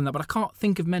more than that, but I can't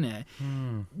think of many.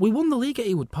 We won the league at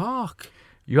Ewood Park.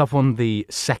 You have won the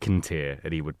second tier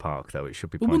at Ewood Park, though. It should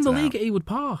be pointed out. We won the league at Ewood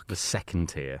Park. The second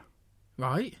tier.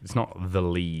 Right. It's not the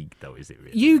league, though, is it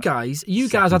really? You guys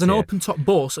had an open-top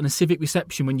bus and a civic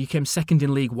reception when you came second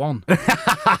in League One.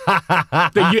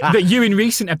 that you in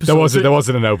recent episodes... There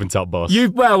wasn't an open-top bus.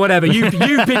 Whatever. You've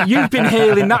been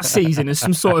hailing that season as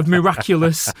some sort of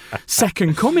miraculous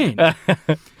second coming.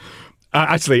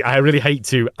 Actually, I really hate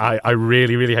to... I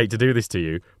really, really hate to do this to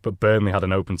you, but Burnley had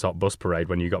an open-top bus parade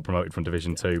when you got promoted from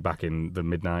Division 2 back in the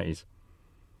mid-90s.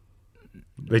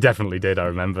 They definitely did, I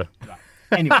remember. Right.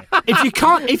 Anyway,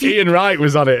 if you Ian Wright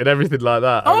was on it and everything like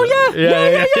that. Oh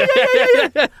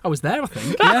yeah. I was there, I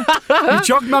think. Yeah, you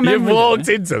jogged my memory. You walked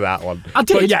into that one. I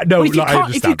did.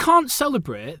 But if you can't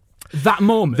celebrate that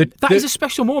moment, that is a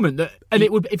special moment. And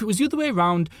it would, if it was the other way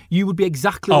around, you would be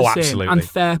exactly the same. Absolutely. And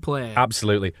fair play.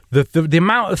 Absolutely. The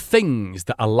amount of things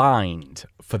that aligned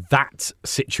for that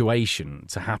situation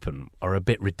to happen are a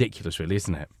bit ridiculous, really,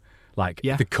 isn't it? Like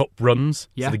the cup runs,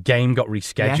 so the game got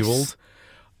rescheduled. Yes.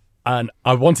 And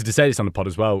I wanted to say this on the pod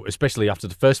as well, especially after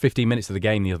the first 15 minutes of the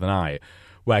game the other night,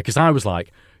 because I was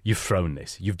like, you've thrown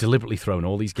this. You've deliberately thrown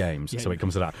all these games, so it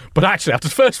comes to that. But actually, after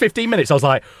the first 15 minutes, I was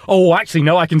like, oh, actually,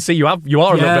 no, I can see you are a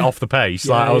little bit off the pace.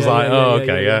 I was like,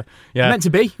 okay. It was meant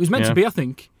to be. It was meant to be, I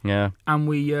think. Yeah. And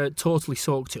we totally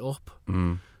soaked it up.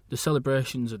 The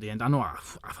celebrations at the end. I know,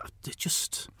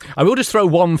 I will just throw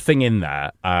one thing in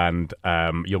there, and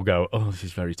you'll go, oh, this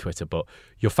is very Twitter, but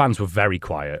your fans were very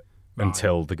quiet.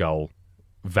 Until the goal,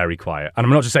 very quiet. And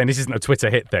I'm not just saying this isn't a Twitter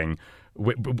hit thing.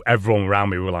 Everyone around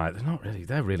me were like,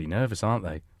 they're really nervous, aren't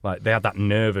they? Like, they had that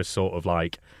nervous sort of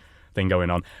like thing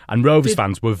going on. And Rovers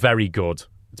fans were very good,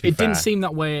 to be fair. Didn't seem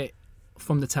that way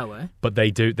from the telly. But they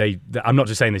do, I'm not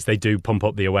just saying this, they do pump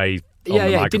up the away on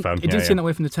the microphone. It didn't seem that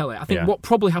way from the telly. I think what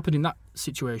probably happened in that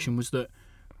situation was that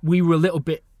we were a little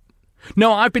bit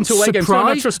No, I've been to away games.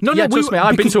 Trust me,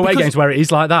 I've been to away games where it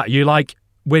is like that. You're like,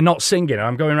 we're not singing, and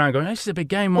I'm going around going, this is a big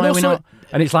game, why are we not?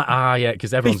 And it's like,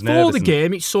 because everyone's nervous. Before the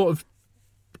game, it's sort of...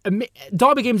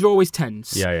 Derby games are always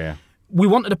tense. Yeah. We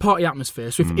wanted a party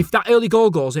atmosphere, so if that early goal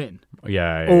goes in,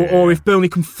 or if Burnley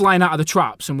come flying out of the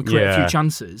traps and we create a few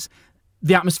chances,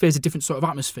 the atmosphere is a different sort of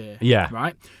atmosphere. Yeah.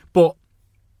 Right? But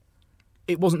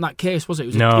it wasn't that case, was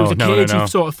it? It was a cagey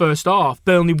sort of first half.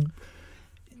 Burnley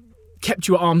kept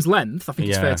you at arm's length, I think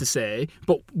it's fair to say,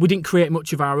 but we didn't create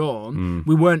much of our own.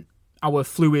 We weren't our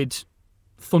fluid,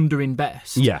 thundering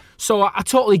best. Yeah. So I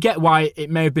totally get why it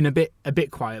may have been a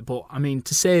bit quiet, but I mean,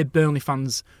 to say Burnley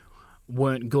fans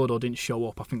weren't good or didn't show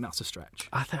up, I think that's a stretch.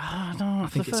 I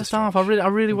think it's the first half. I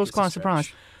really was quite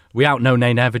surprised. We out no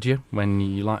nay nevered you when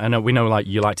you like. I know we know like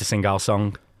you like to sing our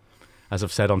song, as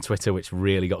I've said on Twitter, which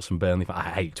really got some Burnley fans. I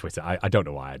hate Twitter. I don't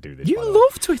know why I do this. You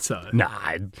love Twitter?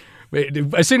 Nah.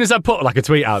 As soon as I put like a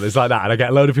tweet out that's like that, and I get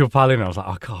a load of people piling in, I was like,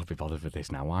 I can't be bothered with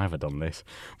this now. Why have I done this?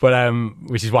 But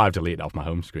which is why I've deleted it off my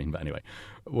home screen. But anyway,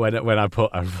 when I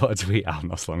put a tweet out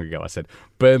not so long ago, I said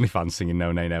Burnley fans singing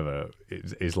 "No Nay Never"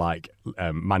 is like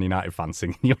Man United fans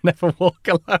singing "You'll Never Walk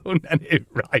Alone," and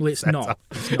it's not.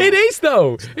 It is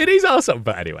though. It is awesome.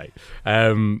 But anyway.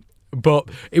 But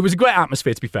it was a great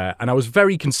atmosphere, to be fair, and I was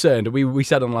very concerned. We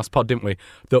said on the last pod, didn't we,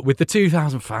 that with the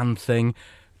 2,000 fan thing,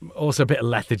 also a bit of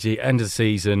lethargy, end of the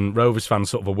season, Rovers fans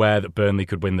sort of aware that Burnley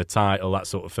could win the title, that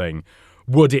sort of thing.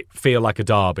 Would it feel like a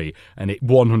derby? And it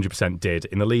 100% did.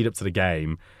 In the lead up to the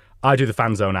game, I do the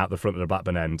fan zone out the front of the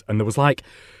Blackburn end, and there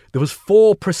was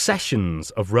 4 processions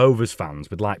of Rovers fans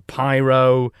with like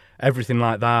pyro, everything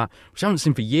like that, which I haven't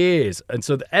seen for years. And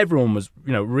so everyone was,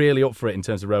 really up for it in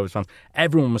terms of Rovers fans.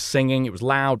 Everyone was singing. It was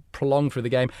loud, prolonged through the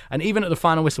game. And even at the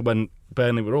final whistle, when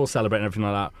Burnley were all celebrating everything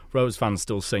like that, Rovers fans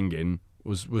still singing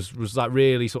was like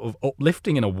really sort of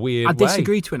uplifting in a weird way. I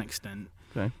disagree to an extent.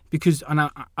 Okay. Because, and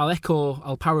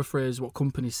I'll paraphrase what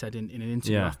Company said in an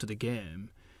interview after the game.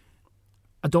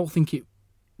 I don't think it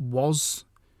was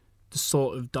the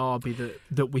sort of derby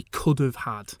that we could have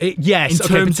had. In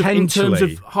terms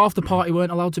of half the party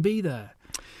weren't allowed to be there.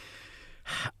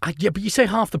 But you say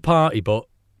half the party, but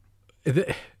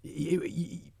that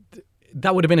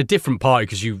would have been a different party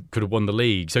because you could have won the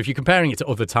league. So if you're comparing it to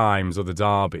other times, other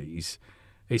derbies,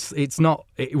 it's not.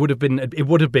 It would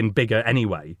have been bigger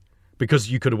anyway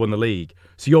because you could have won the league.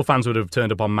 So your fans would have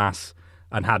turned up en masse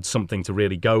and had something to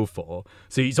really go for.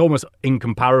 So it's almost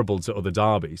incomparable to other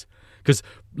derbies. Because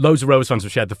loads of Rovers fans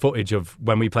have shared the footage of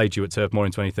when we played you at Turf Moor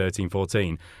in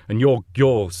 2013-14, and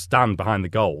your stand behind the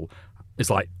goal is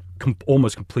like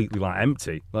almost completely like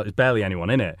empty. Like there's barely anyone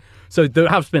in it. So there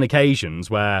have been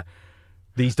occasions where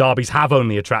these derbies have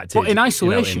only attracted... But in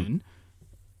isolation,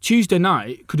 Tuesday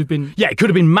night could have been... Yeah, it could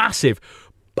have been massive.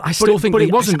 But I still think... But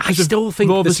it wasn't. I still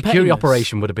think the security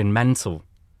operation would have been mental.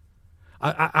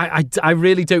 I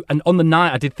really do. And on the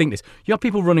night, I did think this. You had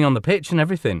people running on the pitch and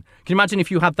everything. Can you imagine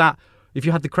if you had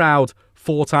the crowd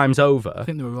 4 times over? I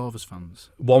think they were Rovers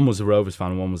fans. One was a Rovers fan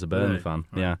and one was a Burnley fan.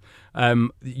 Right. Yeah.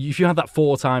 If you had that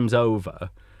 4 times over,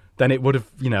 then it would have,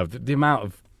 the amount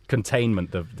of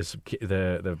containment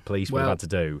the police would have had to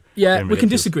do. Yeah, we can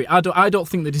disagree. I don't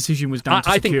think the decision was down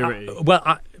to security.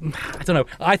 I don't know.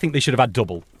 I think they should have had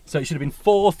double. So it should have been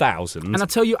 4,000. And I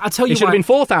tell you, it should have been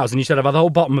 4,000. You should have had the whole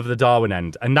bottom of the Darwin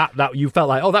end, and that you felt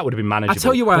like, that would have been manageable. I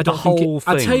tell you why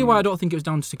I don't think it was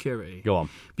down to security. Go on.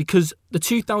 Because the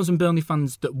 2,000 Burnley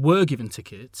fans that were given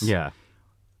tickets, yeah,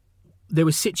 they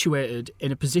were situated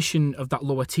in a position of that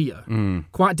lower tier,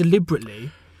 quite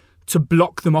deliberately, to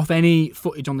block them off any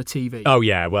footage on the TV. Oh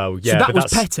yeah, well yeah. So that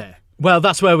was petty. Well,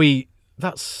 that's where we.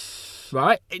 That's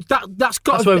right. That's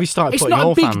where we started. It's putting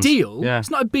not a big fans. deal. Yeah. It's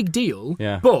not a big deal.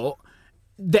 Yeah. But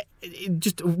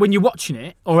just when you're watching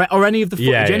it, or any of the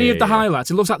footage, any of the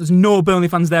highlights, it looks like there's no Burnley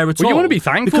fans there at all. You want to be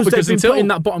thankful because they've been put in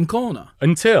that bottom corner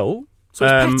until it's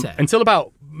petty. Until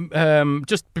about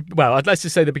let's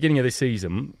just say the beginning of this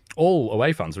season, all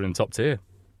away fans were in the top tier.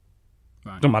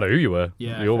 Right. Don't matter who you were.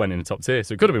 Yeah, you all went in the top tier,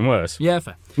 so it could have been worse. Yeah,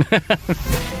 fair.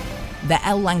 The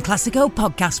El Lan Clasico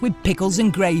podcast with pickles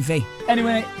and gravy.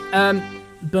 Anyway,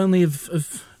 Burnley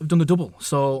have done the double.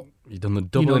 So you've done the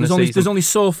double in a season. season. There's only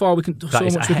so far we can. So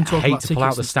much we can talk about. I hate to pull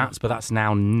out the stats, but that's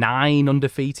now 9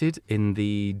 undefeated in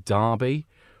the derby.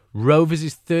 Rovers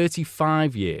is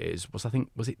 35 years. Was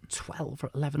it 12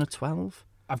 or 11 or 12?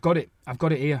 I've got it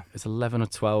here. It's 11 or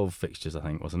 12 fixtures, I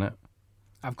think, wasn't it?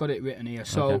 I've got it written here.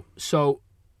 So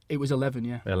it was 11,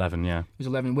 yeah. 11, yeah. It was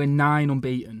 11. We're 9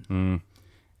 unbeaten.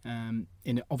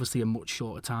 In obviously a much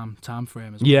shorter time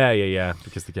frame as well. Yeah,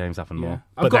 because the games happen more.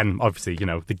 But then, obviously,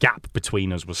 the gap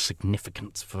between us was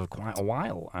significant for quite a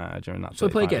while during that. So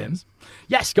we play a game?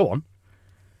 Yes, go on.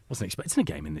 Wasn't expecting a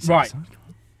game in this episode.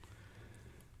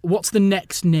 What's the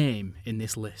next name in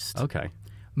this list? Okay.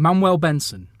 Manuel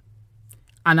Benson,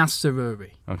 Anas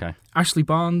Zaroury. Okay. Ashley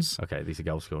Barnes. Okay, these are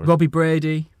goal scorers. Robbie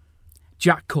Brady,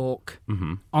 Jack Cork,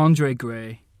 Mm-hmm. Andre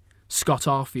Gray, Scott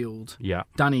Arfield, yeah.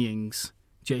 Danny Ings,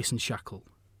 Jason Shackle.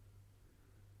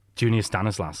 Junior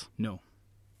Stanislas. No.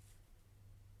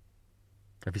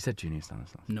 Have you said Junior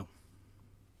Stanislas? No.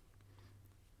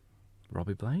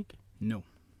 Robbie Blake? No.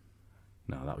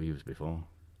 No, that was before.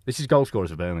 This is goal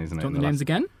scorers for Burnley, isn't it? Do you want the names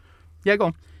again? Yeah, go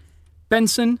on.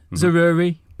 Benson,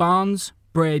 Zaroury, Barnes,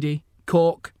 Brady,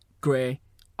 Cork, Gray,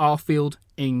 Arfield,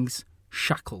 Ings,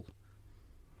 Shackle.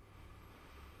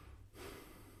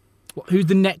 Who's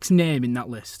the next name in that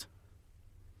list?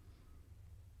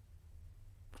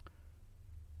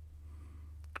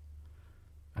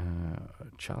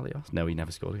 Charlie Oss? No, he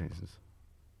never scored against us.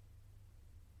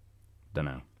 Don't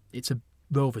know. It's a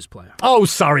Rovers player. Oh,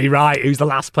 sorry, right. Who's the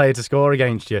last player to score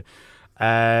against you?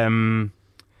 And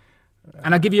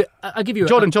I'll give you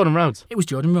Jordan Rhodes. It was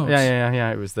Jordan Rhodes.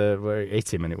 Yeah. It was where it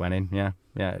hit him and it went in. Yeah.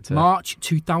 March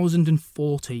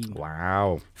 2014.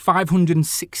 Wow.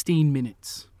 516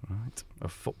 minutes. Right.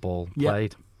 Of football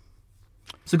played.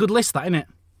 It's a good list, that, isn't it?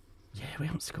 Yeah, we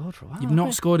haven't scored for a while. You've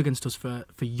not scored against us for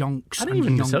yonks. I didn't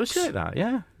even associate that.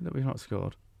 Yeah, that we've not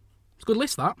scored. It's a good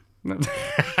list, that.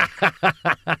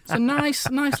 It's a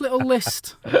nice little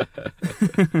list.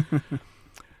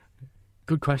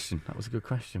 Good question. That was a good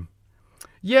question.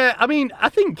 Yeah, I mean, I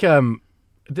think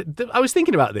I was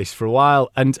thinking about this for a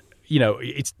while, and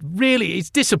it's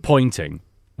disappointing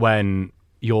when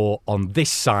you're on this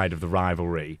side of the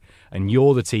rivalry and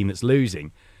you're the team that's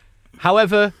losing.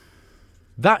 However,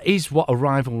 that is what a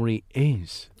rivalry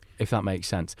is, if that makes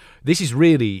sense. This is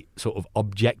really sort of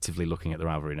objectively looking at the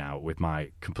rivalry now with my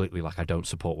completely I don't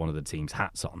support one of the team's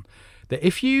hats on. That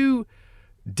if you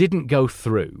didn't go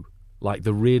through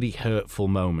the really hurtful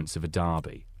moments of a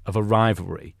derby, of a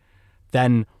rivalry,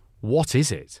 then what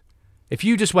is it? If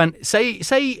you just went, say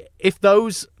if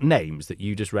those names that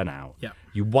you just read out,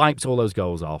 you wiped all those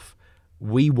goals off,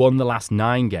 we won the last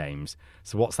 9 games,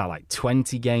 so what's that,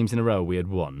 20 games in a row we had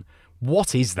won?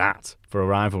 What is that for a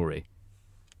rivalry?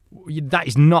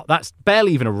 That's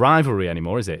barely even a rivalry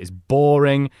anymore, is it? It's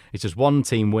boring. It's just one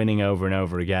team winning over and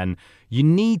over again. You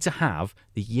need to have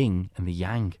the yin and the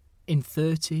yang. In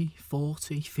 30,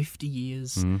 40, 50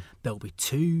 years, there'll be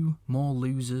 2 more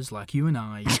losers like you and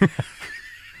I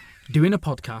doing a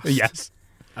podcast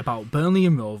about Burnley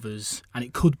and Rovers, and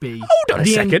it could be Hold on a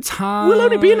second. We'll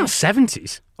only be in our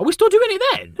 70s. Are we still doing it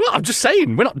then? Well, I'm just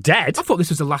saying, we're not dead. I thought this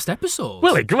was the last episode.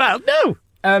 Well, no.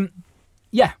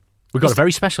 Yeah. We've got a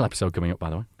very special episode coming up, by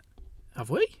the way. Have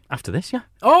we? After this, yeah.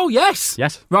 Oh, yes.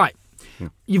 Yes. Right.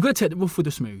 You've got to take the rough with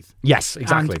the smooth. Yes,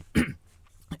 exactly.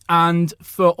 And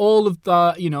for all of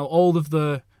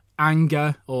the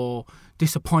anger or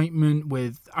disappointment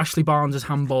with Ashley Barnes'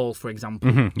 handball, for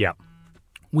example,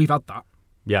 we've had that.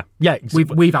 Yeah.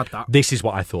 We've had that. This is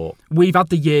what I thought. We've had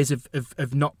the years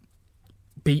of not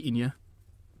beating you.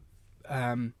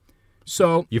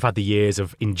 So you've had the years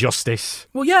of injustice.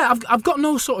 Well, yeah, I've got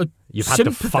no sort of. You've had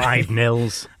sympathy. the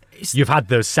 5-0s. You've had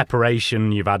the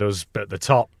separation. You've had us at the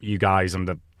top. You guys on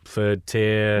the 3rd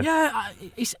tier. Yeah,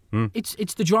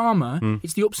 it's the drama.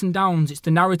 It's the ups and downs. It's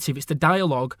the narrative. It's the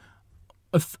dialogue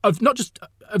of not just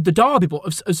of the derby,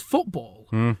 but as football.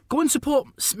 Go and support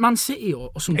Man City or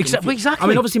something. Exactly. I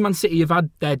mean, obviously, Man City have had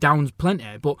their downs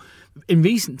plenty, but in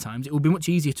recent times, it would be much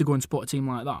easier to go and support a team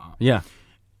like that. Yeah.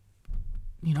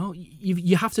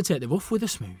 You have to take the rough with the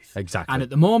smooth. Exactly. And at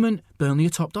the moment, Burnley are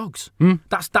top dogs.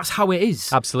 That's how it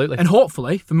is. Absolutely. And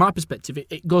hopefully, from my perspective,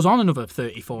 it goes on another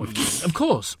 30, 40 years, of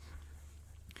course.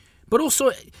 But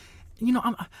also,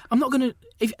 I'm not going to...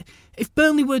 If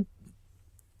Burnley were,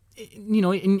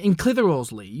 in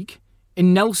Clitheroe's league,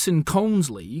 in Nelson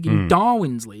Cone's league, in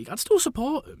Darwin's league, I'd still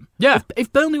support them. Yeah.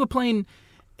 If Burnley were playing...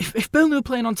 If Burnley were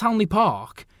playing on Townley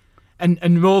Park...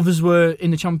 And Rovers were in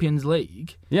the Champions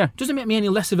League. Yeah. Doesn't make me any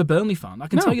less of a Burnley fan. I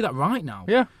can tell you that right now.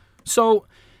 Yeah. So,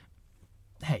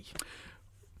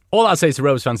 all I'd say to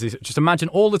Rovers fans is just imagine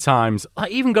all the times,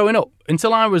 even growing up,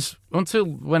 until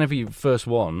whenever you first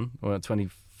won, or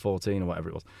 2014 or whatever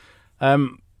it was,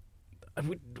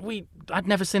 I'd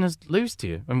never seen us lose to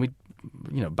you, and we'd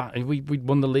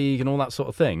won the league and all that sort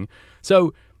of thing.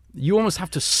 So you almost have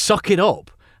to suck it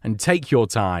up and take your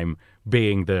time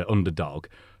being the underdog.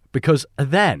 Because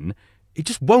then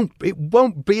it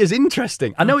won't be as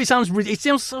interesting. I know it sounds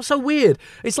so weird.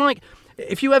 It's like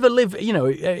if you ever live,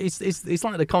 it's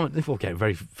like the comment. Okay,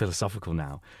 very philosophical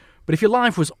now, but if your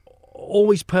life was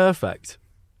always perfect,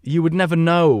 you would never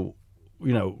know,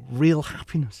 real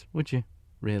happiness, would you?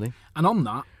 Really? And on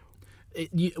that,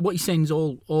 what you're saying is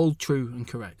all true and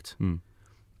correct.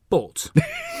 But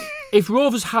if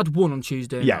Rovers had won on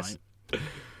Tuesday night,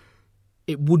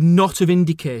 it would not have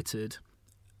indicated.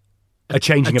 A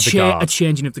changing of the guard. A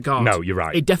changing of the guard. No, you're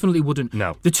right. It definitely wouldn't.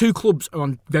 No. The 2 clubs are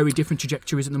on very different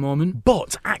trajectories at the moment.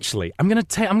 But actually, I'm going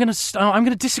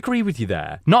to disagree with you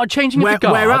there. Not a changing of the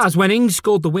guard. Whereas when Ings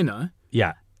scored the winner,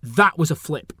 that was a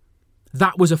flip.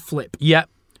 Yeah.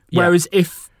 Whereas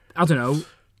if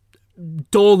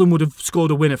Dolan would have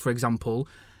scored a winner, for example,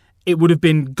 it would have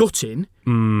been gutting.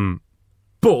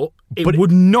 But it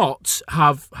would not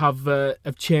have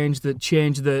changed the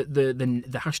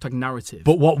hashtag narrative.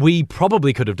 But what we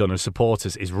probably could have done as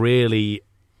supporters is really,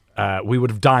 we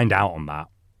would have dined out on that,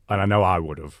 and I know I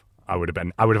would have. I would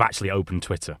have actually opened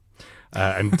Twitter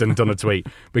and done a tweet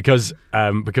because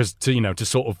to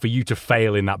sort of for you to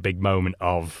fail in that big moment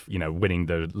of winning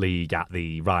the league at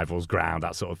the rivals' ground,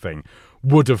 that sort of thing,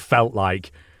 would have felt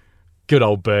like. Good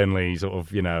old Burnley, sort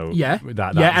of, and I've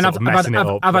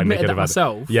admitted that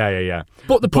myself. Yeah.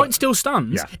 But the point still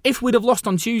stands. Yeah. If we'd have lost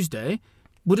on Tuesday,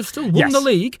 would have still won the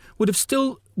league. We're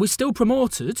still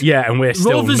promoted. Yeah, and we're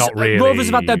still not really. Rovers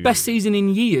have had their best season in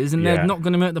years, and they're not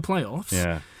going to make the playoffs.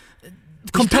 Yeah.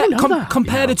 compare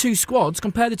Yeah. the two squads,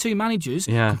 compare the two managers,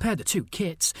 Yeah. compare the two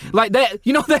kits. Like they're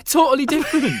totally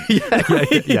different.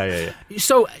 yeah.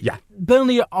 So Yeah.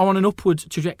 Burnley are on an upward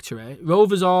trajectory.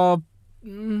 Rovers are.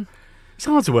 It's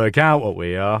hard to work out what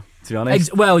we are, to be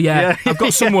honest. I've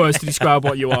got some words to describe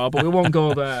what you are, but we won't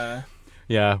go there.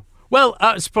 Yeah. Well,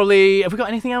 it's probably. Have we got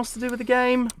anything else to do with the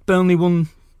game? Burnley won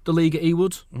the league at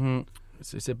Ewood. Mm-hmm.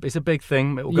 It's a big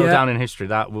thing. It will go down in history.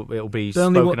 It'll be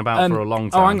Burnley spoken about for a long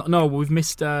time. Oh, hang on. No, we've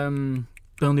missed.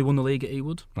 Burnley won the league at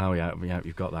Ewood. Oh yeah,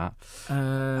 you've got that.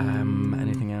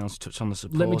 Anything else? Touch on the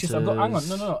supporters. Let me just. Hang on.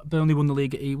 No. Burnley won the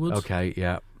league at Ewood. Okay.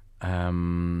 Yeah.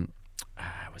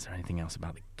 Was there anything else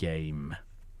about the game?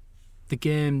 The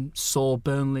game saw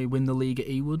Burnley win the league at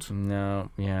Ewood. No.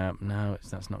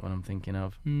 That's not what I'm thinking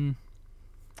of.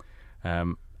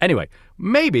 Anyway,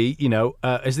 maybe,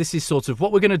 as this is sort of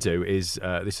what we're going to do is,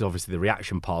 this is obviously the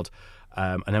reaction pod,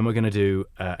 and then we're going to do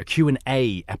a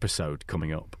Q&A episode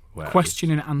coming up. Question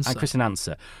and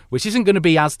answer. Which isn't going to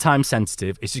be as time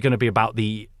sensitive. It's just going to be about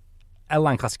the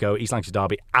Line Classico, East Lancashire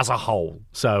Derby as a whole.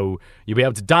 So you'll be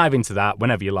able to dive into that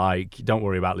whenever you like. Don't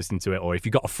worry about listening to it. Or if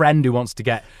you've got a friend who wants to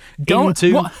get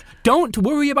into... Don't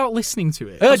worry about listening to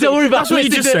it. Don't worry about what you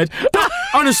just said.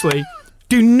 Honestly,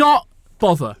 do not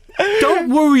bother.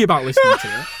 Don't worry about listening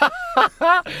to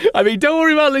it. I mean, don't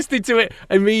worry about listening to it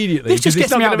immediately. This just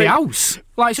gets me out of the house.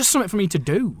 Like, it's just something for me to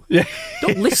do. Yeah.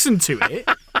 Don't listen to it.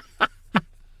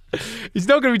 It's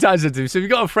not going to be time sensitive. So if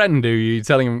you've got a friend who you're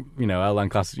telling them, Line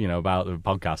Class, about the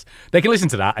podcast, they can listen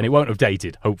to that and it won't have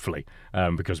dated, hopefully,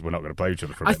 because we're not going to play each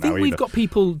other for a bit now I think we've got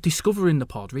people discovering the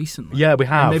pod recently. Yeah, we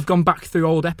have. And they've gone back through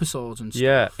old episodes and stuff.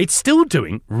 Yeah, it's still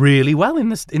doing really well in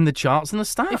the charts and the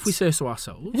stats. If we say so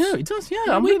ourselves. Yeah, it does. Yeah,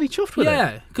 I'm really chuffed with it.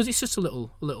 Yeah, because it's just a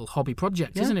little hobby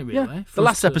project, isn't it? Really. Yeah. The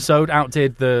last episode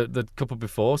outdid the couple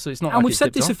before, so it's not. And we've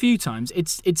said this a few times.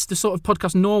 It's the sort of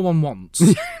podcast no one wants.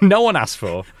 No one asked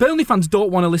for. Burnley fans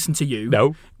don't want to listen to you.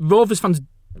 No. Rovers fans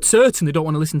certainly don't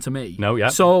want to listen to me. No. Yeah.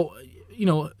 So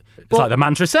it's like the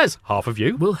mantra says: half of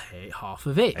you will hate half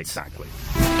of it. Exactly.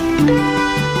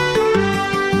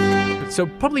 So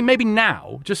probably maybe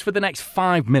now, just for the next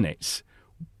 5 minutes,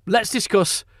 let's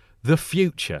discuss the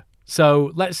future.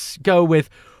 So let's go with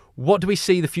what do we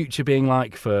see the future being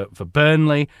like for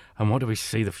Burnley, and what do we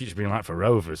see the future being like for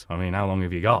Rovers? I mean, how long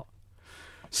have you got?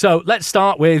 So let's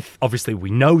start with, obviously, we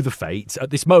know the fate. At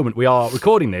this moment, we are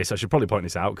recording this. I should probably point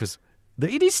this out because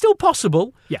it is still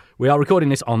possible. Yeah. We are recording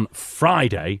this on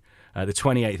Friday, the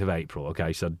 28th of April.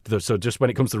 Okay, so just when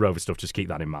it comes to the Rovers stuff, just keep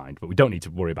that in mind. But we don't need to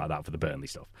worry about that for the Burnley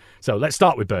stuff. So let's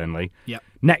start with Burnley. Yeah.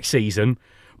 Next season,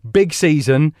 big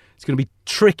season. It's going to be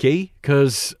tricky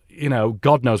because,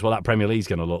 God knows what that Premier League's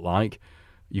going to look like.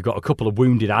 You've got a couple of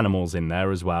wounded animals in there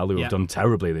as well who have done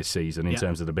terribly this season in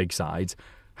terms of the big sides.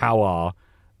 How are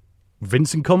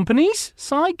Vincent Kompany's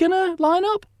side going to line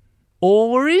up?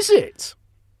 Or is it?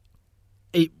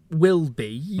 It will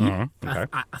be, okay.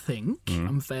 I think.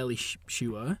 I'm fairly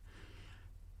sure.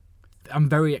 I'm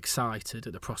very excited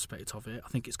at the prospect of it. I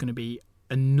think it's going to be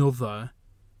another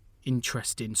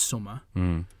interesting summer,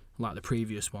 like the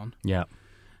previous one. Yeah.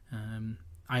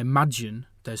 I imagine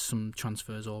there's some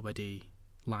transfers already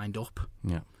lined up.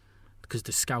 Yeah. Because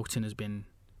the scouting has been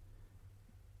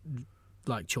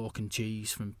like chalk and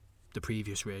cheese from the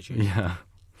previous regime. Yeah.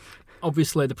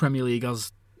 Obviously, the Premier League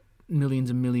has millions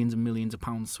and millions and millions of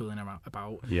pounds swirling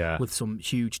about with some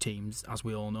huge teams, as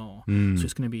we all know. So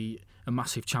it's going to be a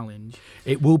massive challenge.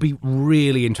 It will be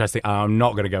really interesting. I'm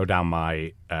not going to go down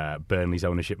my Burnley's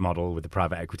ownership model with the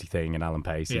private equity thing and Alan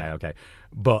Pace. Yeah, okay.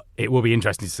 But it will be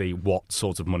interesting to see what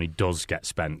sort of money does get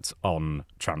spent on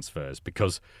transfers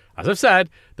because, as I've said,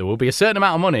 there will be a certain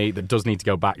amount of money that does need to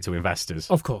go back to investors.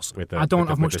 Of course. I don't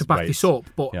have much to back this up,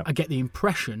 but I get the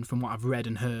impression from what I've read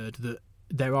and heard that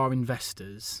there are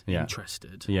investors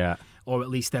interested. Yeah. Or at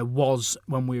least there was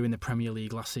when we were in the Premier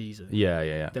League last season.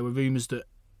 Yeah. There were rumours that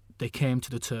they came to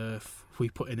the turf, we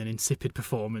put in an insipid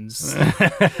performance,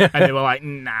 and they were like,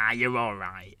 nah, you're all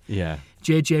right. Yeah.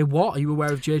 JJ Watt, are you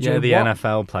aware of JJ Watt? Yeah, the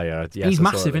NFL player. Yes, he's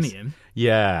massive, isn't he?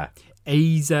 Yeah.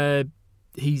 He's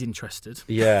interested.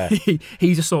 Yeah.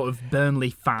 He's a sort of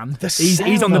Burnley fan.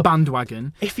 He's on the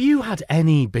bandwagon. If you had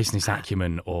any business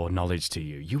acumen or knowledge to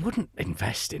you, you wouldn't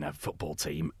invest in a football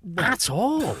team at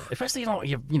all. Especially not,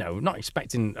 not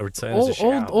expecting a return as a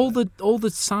shout. All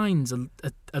the signs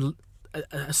are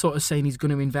sort of saying he's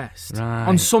going to invest. Right.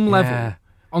 On some level. Yeah.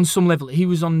 On some level. He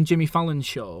was on Jimmy Fallon's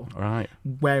show. Right.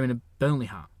 Wearing a Burnley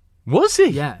hat. Was he?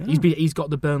 Yeah. He's got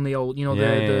the Burnley old,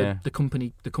 the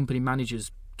company manager's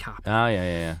cap. Ah,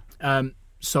 yeah.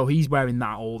 So he's wearing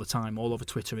that all the time, all over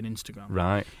Twitter and Instagram.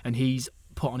 Right. And he's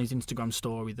put on his Instagram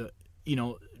story that,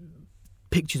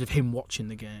 pictures of him watching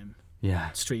the game.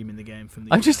 Yeah. Streaming the game from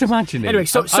the I'm just imagining. Anyway,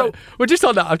 we're just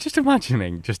on that. I'm just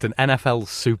imagining just an NFL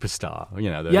superstar.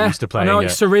 They're used to playing. I know,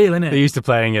 it's surreal, isn't it? They're used to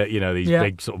playing at these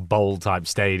big sort of bowl type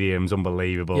stadiums,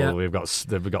 unmeanable. Yeah.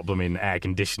 They've got blooming air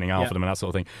conditioning out for them and that sort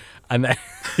of thing. And then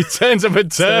he turns up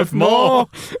at Turf Moor.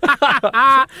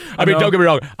 I mean, don't get me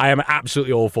wrong. I am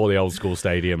absolutely all for the old school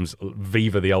stadiums.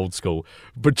 Viva the old school.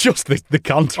 But just the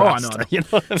contrast. Oh,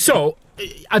 I know. So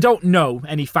I don't know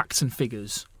any facts and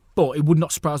figures. But it would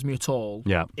not surprise me at all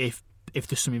if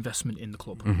there's some investment in the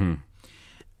club.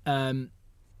 Mm-hmm.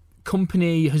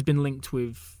 Company has been linked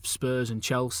with Spurs and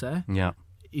Chelsea. Yeah.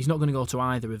 He's not going to go to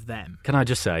either of them. Can I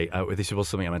just say, this was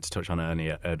something I meant to touch on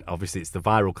earlier. Obviously, it's the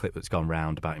viral clip that's gone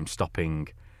round about him stopping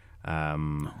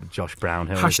Josh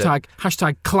Brownhill.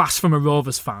 Hashtag class from a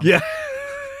Rovers fan. Yeah.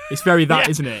 It's very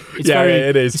isn't it? It's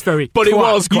it is. It's very. But it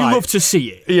was quite. You love to see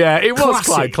it. Yeah, it was Classy.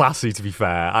 quite classy. To be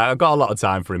fair, I got a lot of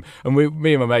time for him. And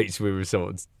me and my mates, we were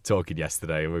sort of talking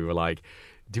yesterday, and we were like,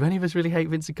 "Do any of us really hate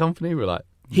Vincent Kompany?" We were like,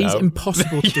 no. He's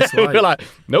impossible to dislike. We were like,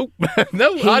 "Nope,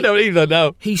 no, I don't either."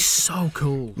 No, he's so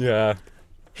cool. Yeah.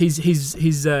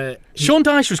 Sean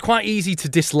Dyche was quite easy to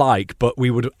dislike, but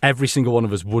every single one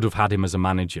of us would have had him as a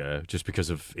manager just because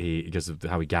of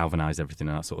how he galvanised everything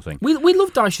and that sort of thing. We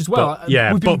love Dyche as well.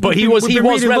 But he was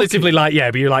relatively lucky.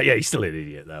 But you're like, he's still an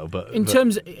idiot though. But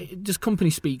terms, does Company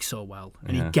speak so well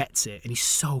and he gets it and he's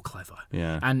so clever.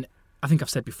 Yeah. And I think I've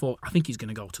said before, I think he's going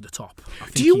to go to the top.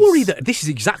 Do you worry that this is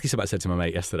exactly something I said to my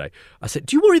mate yesterday? I said,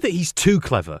 do you worry that he's too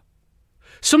clever?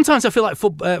 Sometimes I feel like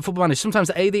football managers,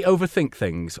 sometimes A, they overthink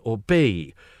things, or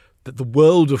B, that the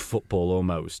world of football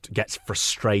almost gets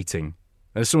frustrating.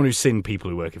 And as someone who's seen people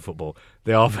who work in football,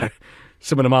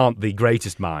 some of them aren't the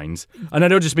greatest minds. And I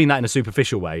don't just mean that in a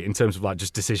superficial way, in terms of like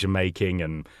just decision making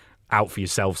and out for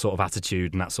yourself sort of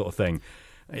attitude and that sort of thing.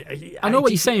 I know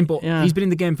what you're saying, but he's been in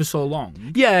the game for so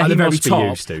long. Yeah, he must be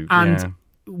used to. And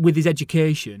with his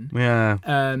education,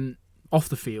 off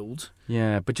the field.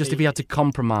 Yeah, but just if he had to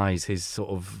compromise his sort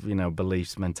of,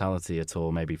 beliefs, mentality at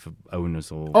all, maybe for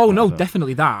owners or... Oh, no,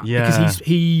 definitely that. Yeah. Because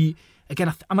he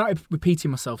again, I might be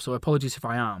repeating myself, so apologies if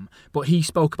I am, but he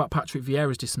spoke about Patrick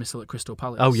Vieira's dismissal at Crystal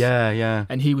Palace. Oh, yeah.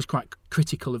 And he was quite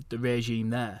critical of the regime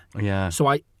there. Yeah. So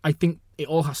I think it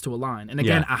all has to align. And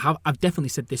again, I've definitely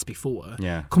said this before.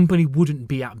 Yeah. Company wouldn't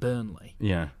be at Burnley.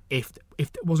 Yeah. If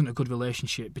there wasn't a good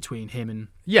relationship between him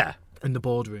and the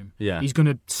boardroom. Yeah. He's going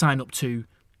to sign up to,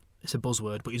 it's a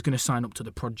buzzword, but he's going to sign up to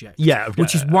the project. Yeah.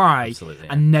 Which is why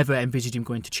I never envisaged him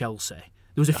going to Chelsea.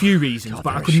 There was a few reasons,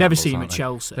 but I could never see him at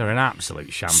Chelsea. They're an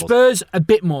absolute shambles. Spurs, a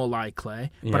bit more likely,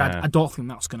 but I don't think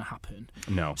that's going to happen.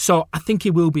 No. So I think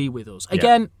he will be with us.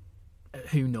 Again,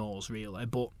 who knows, really,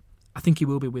 but I think he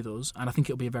will be with us, and I think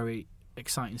it'll be a very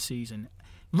exciting season.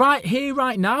 Right here,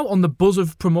 right now, on the buzz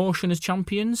of promotion as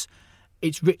champions,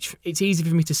 it's easy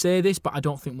for me to say this, but I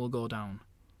don't think we'll go down.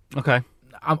 Okay.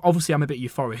 I'm a bit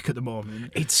euphoric at the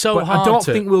moment. It's so but hard I don't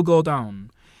think we'll go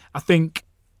down. I think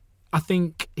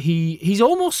he's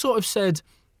almost sort of said,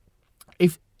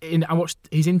 I watched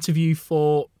his interview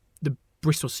for the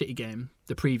Bristol City game,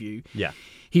 the preview. Yeah.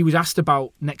 He was asked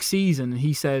about next season,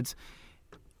 and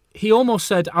he almost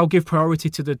said, I'll give priority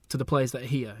to the players that are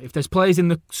here. If there's players in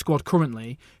the squad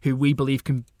currently who we believe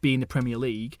can be in the Premier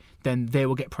League, then they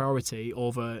will get priority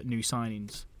over new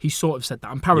signings. He sort of said that.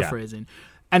 I'm paraphrasing. Yeah.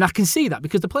 And I can see that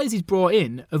because the players he's brought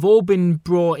in have all been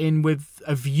brought in with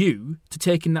a view to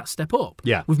taking that step up.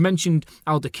 Yeah. We've mentioned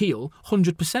Alderkiel,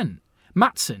 100%.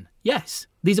 Matson, yes.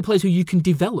 These are players who you can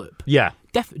develop. Yeah.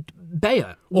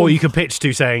 Bayer. Or you could pitch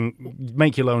to saying,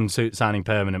 make your loan signing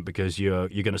permanent because you're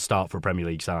going to start for a Premier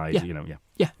League side. Yeah.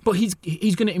 Yeah, but he's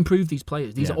going to improve these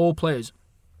players. These are all players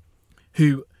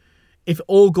who, if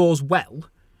all goes well,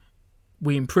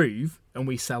 we improve and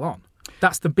we sell on.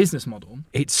 That's the business model.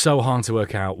 It's so hard to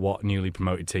work out what newly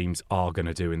promoted teams are going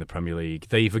to do in the Premier League.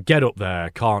 They either get up there,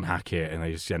 can't hack it, and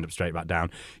they just end up straight back down.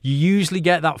 You usually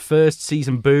get that first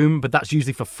season boom, but that's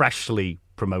usually for freshly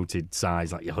promoted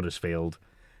sides like your Huddersfield,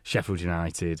 Sheffield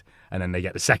United, and then they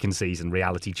get the second season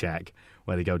reality check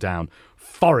where they go down.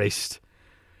 Forest,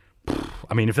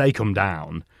 I mean, if they come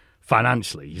down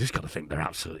financially, you just got to think they're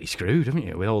absolutely screwed, haven't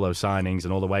you? With all those signings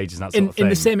and all the wages and that sort of thing. In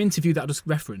the same interview that I just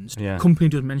referenced, Company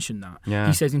does mention that. Yeah.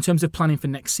 He says, in terms of planning for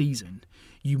next season,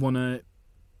 you want to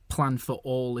plan for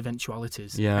all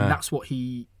eventualities. Yeah. And that's what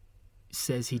he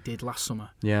says he did last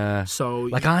summer. Yeah. So,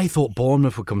 I thought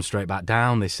Bournemouth would come straight back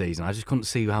down this season. I just couldn't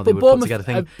see how they would put together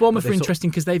things. Bournemouth are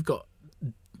interesting because they've got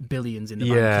billions in the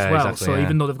bank as well. Exactly, so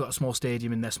even though they've got a small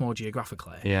stadium and they're small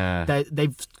geographically,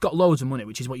 they've got loads of money,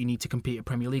 which is what you need to compete at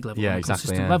Premier League level on a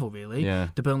consistent level, really. Yeah.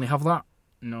 Do Burnley have that?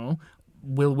 No.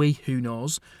 Will we? Who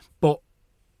knows? But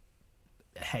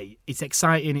hey, it's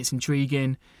exciting, it's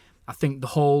intriguing. I think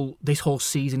this whole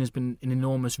season has been an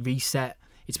enormous reset.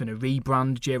 It's been a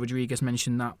rebrand. Jay Rodriguez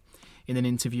mentioned that in an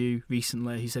interview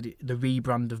recently. He said the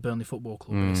rebrand of Burnley Football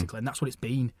Club, basically, and that's what it's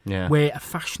been. Yeah. We're a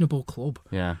fashionable club.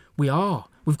 Yeah. We are.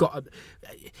 We've got...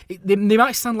 They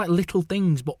might sound like little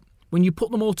things, but when you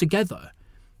put them all together,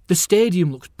 the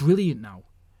stadium looks brilliant now.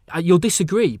 You'll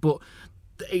disagree, but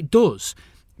it does.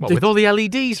 With all the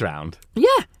LEDs round? Yeah.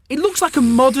 It looks like a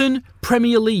modern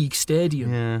Premier League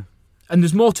stadium. Yeah. And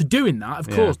there's more to do in that, of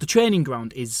course. The training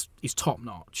ground is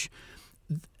top-notch.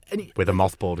 With a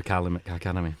mothballed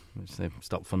academy, which they've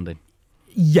stopped funding.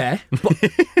 Yeah,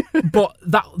 but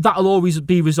that'll always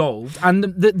be resolved. And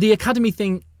the academy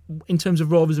thing, in terms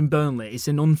of Rovers and Burnley, it's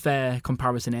an unfair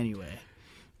comparison anyway,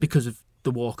 because of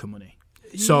the Walker money.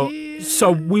 So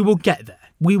we will get there.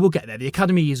 We will get there. The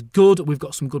academy is good. We've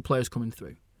got some good players coming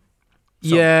through.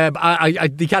 So, yeah,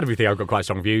 but the academy thing I've got quite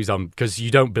strong views on, because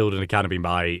you don't build an academy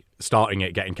by starting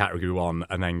it, getting category 1,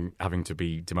 and then having to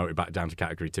be demoted back down to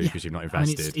category 2 because you've not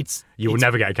invested. You will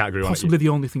never get a category 1. Possibly the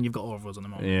only thing you've got over us on the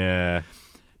moment. Yeah.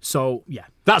 So, yeah.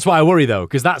 That's why I worry, though,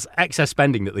 because that's excess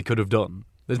spending that they could have done.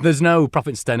 There's no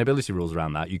profit and sustainability rules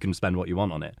around that. You can spend what you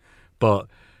want on it. But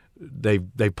they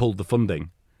pulled the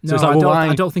funding. No, So it's like,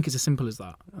 I don't think it's as simple as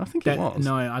that. I think it was.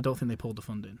 No, I don't think they pulled the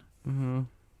funding.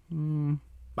 Mm-hmm.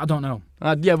 I don't know.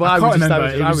 Yeah, well,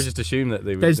 I would just assume that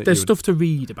they would. There's stuff to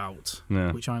read about,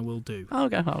 which I will do. Oh,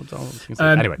 okay,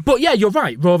 anyway. But yeah, you're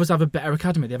right. Rovers have a better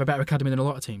academy. They have a better academy than a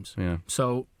lot of teams. Yeah.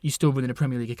 So you're still running a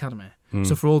Premier League academy.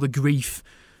 So for all the grief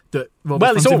that Rovers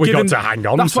well, it's all we've got to hang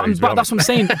on that's to. That's what I'm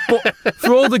saying. But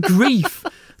for all the grief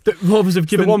that Rovers have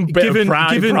given, the one bit of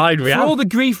pride we have. For all the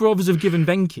grief Rovers have given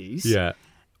Venky's. Yeah.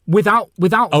 Without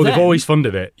them, they've always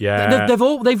funded it. Yeah,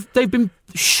 they've been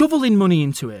shoveling money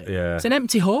into it. Yeah, it's an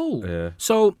empty hole. Yeah.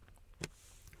 So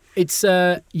it's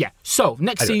So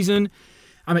next season,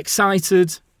 I'm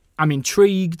excited. I'm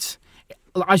intrigued.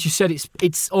 As you said,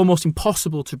 it's almost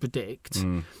impossible to predict,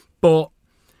 but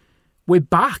we're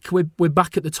back. We're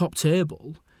back at the top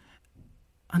table.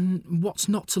 And what's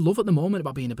not to love at the moment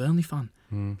about being a Burnley fan?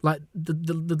 Like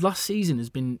the last season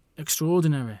has been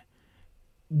extraordinary.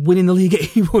 Winning the league at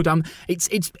Ewood,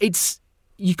 it's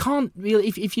you can't really.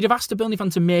 If you'd have asked a Burnley fan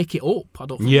to make it up, I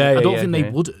don't think they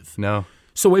would have. No.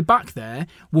 So we're back there.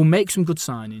 We'll make some good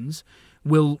signings.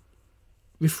 We'll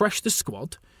refresh the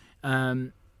squad.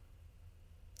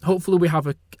 Hopefully, we have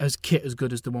a kit as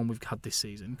good as the one we've had this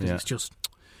season because it's just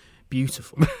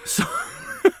beautiful. So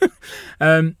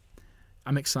I'm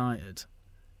excited.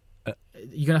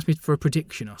 You gonna ask me for a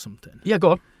prediction or something? Yeah,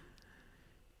 go on.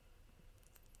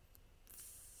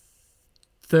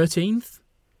 13th.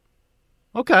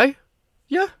 Okay.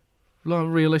 Yeah.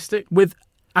 Realistic. Do you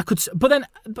think it's going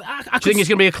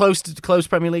to be a close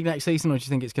Premier League next season, or do you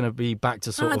think it's going to be back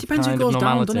to sort of depends kind who of goes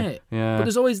normality? down, doesn't it? Yeah. But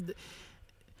there's always...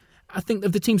 I think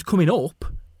of the teams coming up,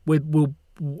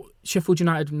 Sheffield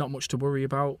United, not much to worry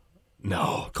about.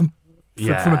 No. From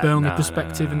a Burnley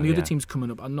perspective, and the other teams coming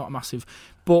up are not massive.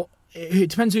 But it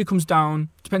depends who comes down,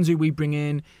 depends who we bring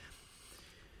in.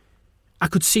 I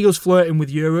could see us flirting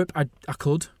with Europe. I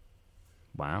could.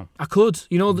 Wow. I could.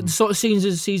 You know, the sort of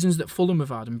seasons that Fulham have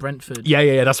had and Brentford.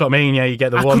 Yeah. That's what I mean. Yeah, you get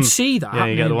the one. I could see that happening.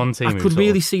 You get the one team. I could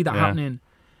really see that happening.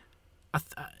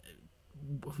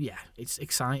 It's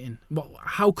exciting.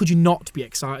 How could you not be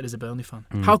excited as a Burnley fan?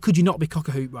 How could you not be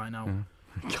cock-a-hoop right now?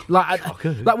 Like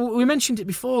we mentioned it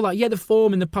before. The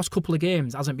form in the past couple of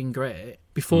games hasn't been great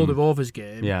before the Rovers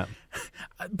game. Yeah.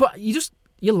 But you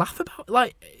laugh about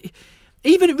it.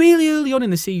 Even really early on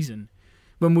in the season,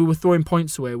 when we were throwing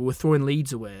points away, we were throwing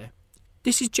leads away.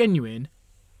 This is genuine.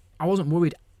 I wasn't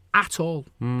worried at all.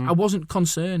 I wasn't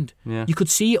concerned. Yeah. You could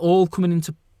see it all coming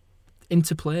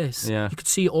into place. Yeah. You could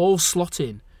see it all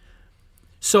slotting.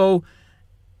 So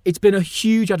it's been a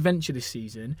huge adventure this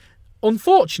season.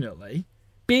 Unfortunately,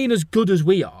 being as good as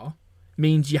we are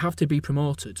means you have to be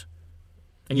promoted.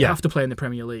 And you have to play in the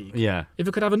Premier League. Yeah. If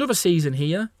we could have another season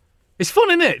here... It's fun,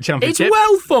 isn't it, Championship? It's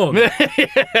well fun.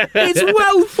 It's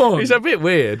well fun. It's a bit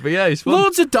weird, but yeah, it's fun.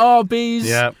 Loads of derbies.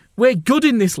 Yeah. We're good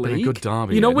in this league. Been a good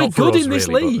derby. You know, we're good in this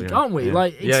really, league, aren't we?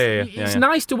 Yeah. It's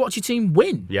nice to watch your team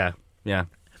win. Yeah.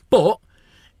 But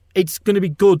it's going to be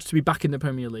good to be back in the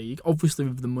Premier League, obviously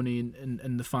with the money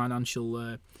and the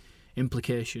financial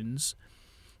implications.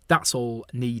 That's all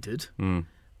needed.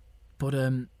 But,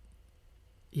 I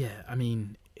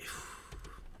mean...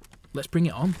 Let's bring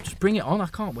it on. Just bring it on. I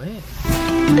can't wait.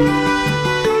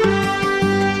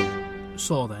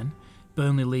 So then,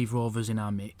 Burnley leave Rovers in our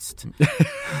midst.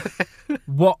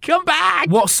 Come back!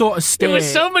 What sort of state? It was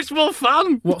so much more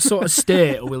fun. What sort of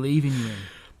state are we leaving you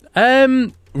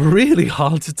in? Really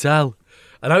hard to tell.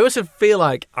 And I also feel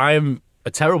like I'm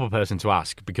a terrible person to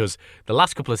ask because the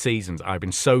last couple of seasons I've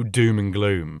been so doom and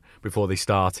gloom before they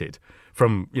started.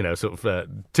 From,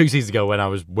 2 seasons ago when I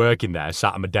was working there,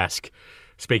 sat at my desk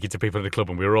speaking to people in the club,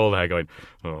 and we were all there going,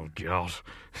 oh, God,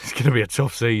 it's going to be a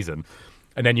tough season.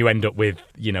 And then you end up with,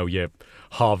 your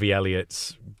Harvey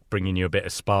Elliott's bringing you a bit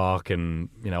of spark and,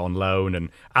 on loan, and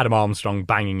Adam Armstrong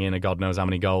banging in a God knows how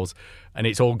many goals. And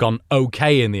it's all gone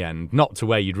okay in the end, not to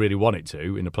where you'd really want it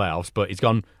to in the playoffs, but it's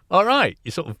gone, all right.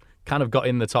 You sort of kind of got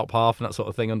in the top half and that sort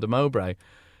of thing under Mowbray.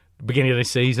 Beginning of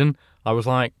this season, I was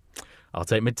like, I'll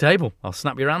take mid-table. I'll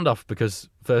snap your hand off because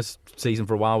first season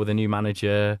for a while with a new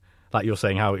manager, like you're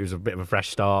saying how it was a bit of a fresh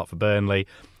start for Burnley.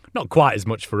 Not quite as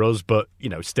much for us, but,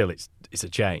 still it's a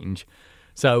change.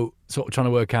 So sort of trying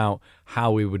to work out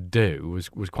how we would do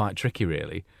was quite tricky,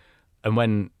 really. And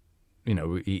when,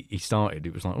 he started,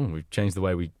 it was like, oh, we've changed the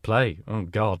way we play. Oh,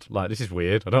 God, like, this is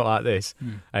weird. I don't like this.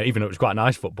 Even though it was quite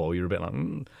nice football, you're a bit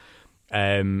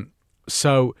like,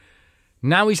 So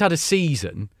now he's had a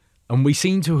season, and we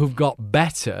seem to have got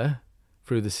better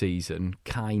through the season,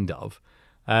 kind of,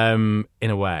 in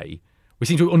a way. We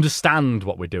seem to understand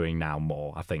what we're doing now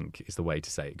more, I think, is the way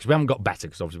to say it. Because we haven't got better,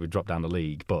 because obviously we dropped down the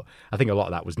league. But I think a lot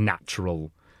of that was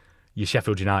natural. Your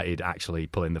Sheffield United actually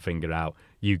pulling the finger out.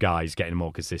 You guys getting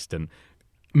more consistent.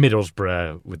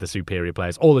 Middlesbrough with the superior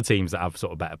players. All the teams that have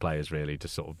sort of better players, really,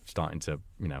 just sort of starting to,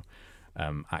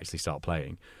 actually start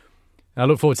playing. And I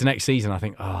look forward to next season. I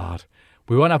think,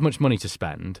 we won't have much money to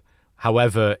spend.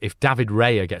 However, if David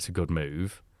Raya gets a good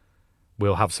move,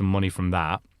 we'll have some money from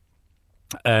that.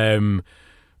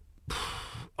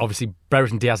 Obviously,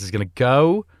 Brereton Diaz is going to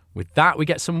go. With that, we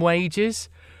get some wages.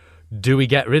 Do we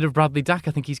get rid of Bradley Dack?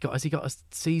 I think has he got a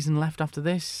season left after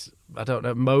this? I don't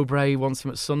know. Mowbray wants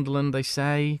him at Sunderland, they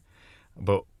say.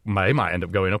 But he might end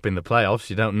up going up in the playoffs.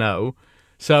 You don't know.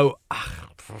 So,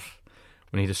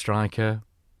 we need a striker.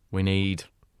 We need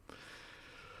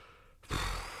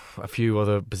a few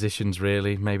other positions,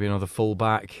 really. Maybe another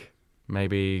fullback.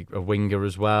 Maybe a winger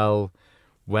as well.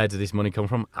 Where does this money come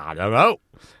from? I don't know.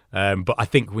 But I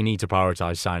think we need to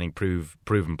prioritise signing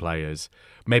proven players.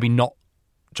 Maybe not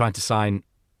trying to sign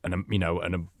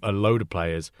a load of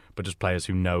players, but just players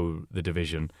who know the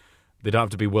division. They don't have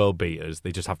to be world beaters.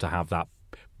 They just have to have that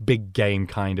big game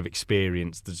kind of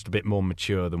experience that's a bit more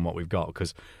mature than what we've got.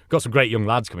 Because we've got some great young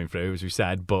lads coming through, as we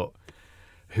said, but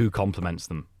who complements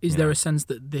them? Is there a sense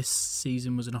that this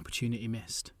season was an opportunity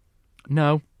missed?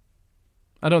 No,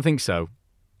 I don't think so.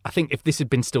 I think if this had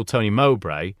been still Tony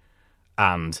Mowbray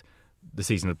and the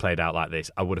season had played out like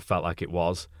this, I would have felt like it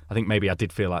was. I think maybe I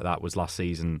did feel like that was last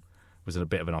season was a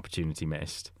bit of an opportunity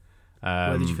missed.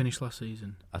 Where did you finish last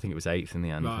season? I think it was 8th in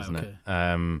the end, wasn't okay.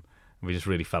 it? We just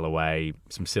really fell away.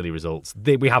 Some silly results.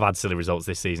 We have had silly results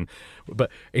this season.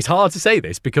 But it's hard to say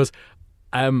this because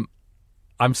I'm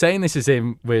saying this as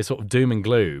in we're sort of doom and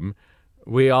gloom.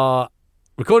 We are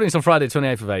recording this on Friday,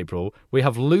 28th of April. We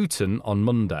have Luton on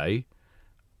Monday.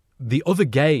 The other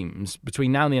games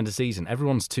between now and the end of the season,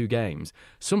 everyone's 2 games.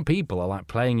 Some people are like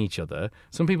playing each other.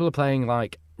 Some people are playing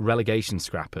like relegation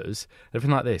scrappers,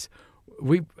 everything like this.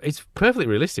 It's perfectly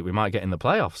realistic we might get in the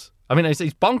playoffs. I mean, it's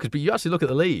bonkers, but you actually look at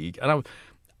the league, and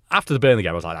after the Burnley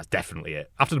game, I was like, that's definitely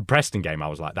it. After the Preston game, I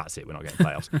was like, that's it, we're not getting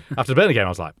playoffs. After the Burnley game, I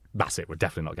was like, that's it, we're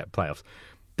definitely not getting playoffs.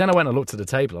 Then I went and looked at the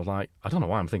table, I was like, I don't know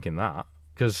why I'm thinking that,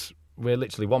 because we're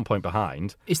literally 1 point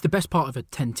behind. It's the best part of a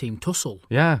 10-team tussle.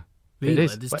 Yeah. Really?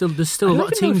 It is. There's still a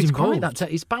lot of teams involved.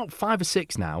 It's about 5 or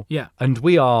 6 now. Yeah. And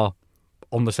we are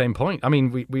on the same point. I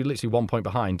mean, we literally 1 point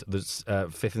behind. There's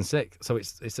 5th and 6th. So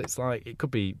it's like it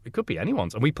could be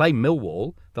anyone's. And we play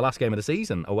Millwall the last game of the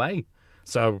season away.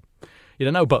 So you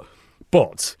don't know.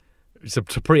 But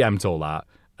to preempt all that,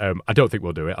 I don't think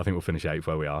we'll do it. I think we'll finish 8th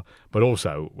where we are. But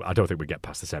also, I don't think we get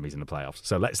past the semis in the playoffs.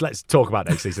 So let's talk about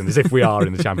next season as if we are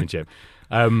in the Championship.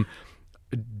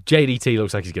 JDT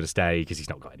looks like he's going to stay because he's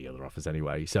not got any other offers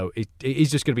anyway. So it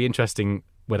is just going to be interesting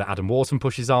whether Adam Wharton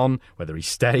pushes on, whether he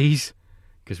stays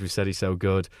because we said he's so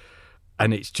good.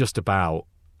 And it's just about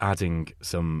adding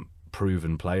some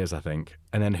proven players, I think.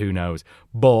 And then who knows?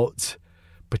 But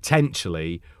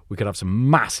potentially we could have some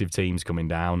massive teams coming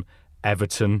down.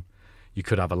 Everton, you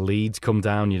could have a Leeds come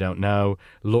down, you don't know.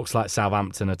 Looks like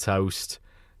Southampton are toast.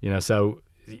 So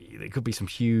there could be some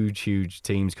huge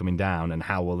teams coming down, and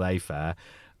how will they fare?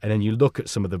 And then you look at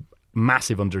some of the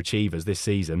massive underachievers this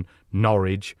season,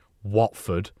 Norwich,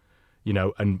 Watford,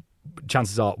 and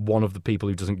chances are one of the people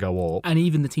who doesn't go up. And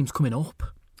even the teams coming up.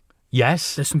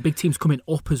 Yes. There's some big teams coming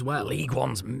up as well. League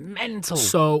One's mental.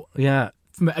 So yeah,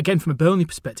 from a Burnley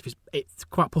perspective, it's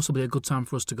quite possibly a good time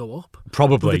for us to go up.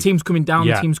 Probably. With the teams coming down,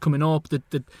 the teams coming up,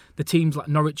 the teams like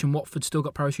Norwich and Watford still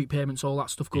got parachute payments, all that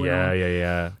stuff going on.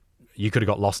 Yeah. You could have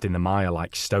got lost in the mire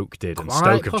like Stoke did, and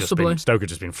Quite Stoke have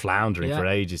just been floundering for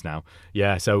ages now.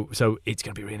 Yeah, so it's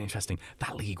going to be really interesting.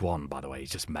 That League One, by the way, is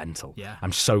just mental. Yeah.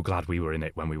 I'm so glad we were in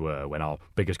it when our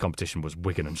biggest competition was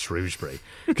Wigan and Shrewsbury,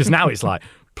 because now it's like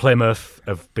Plymouth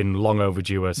have been long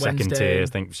overdue a second tier. I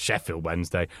think Sheffield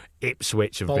Wednesday,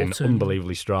 Ipswich have been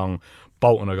unbelievably strong.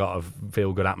 Bolton have got a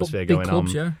feel-good atmosphere going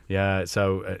clubs, on. Yeah.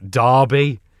 So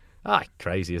Derby.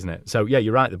 Crazy, isn't it? So, yeah,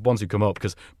 you're right, the ones who come up,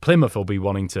 because Plymouth will be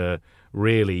wanting to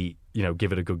really,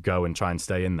 give it a good go and try and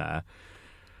stay in there.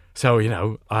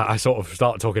 So, I sort of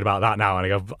start talking about that now, and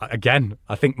I go, again,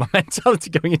 I think my mentality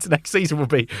going into next season will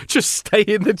be just stay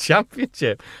in the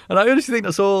Championship. And I honestly think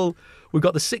that's all. We've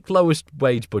got the 6th lowest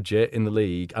wage budget in the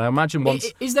league, and I imagine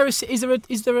once... Is there a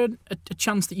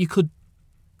chance that you could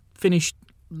finish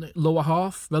lower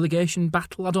half relegation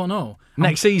battle? I don't know.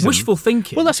 Next season, wishful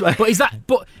thinking. Well, that's what, but is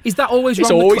that always? It's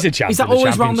always a chance. Is that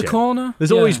always round the corner?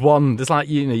 There's always one. There's like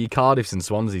your Cardiffs and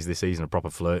Swanseas this season have proper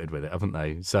flirted with it, haven't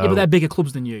they? So but they're bigger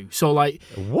clubs than you. So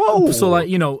whoa.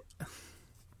 So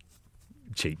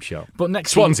cheap shot. But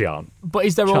next Swansea aren't. But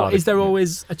is there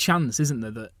always a chance? Isn't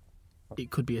there that it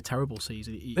could be a terrible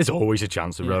season? There's always a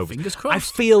chance of Rovers. Fingers crossed. I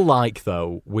feel like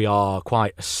though we are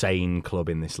quite a sane club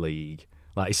in this league.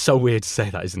 Like, it's so weird to say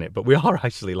that, isn't it? But we are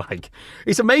actually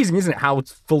it's amazing, isn't it, how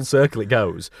full circle it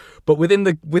goes? But within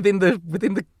the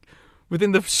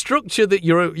structure that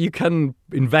you can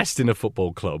invest in a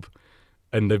football club,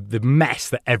 and the mess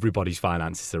that everybody's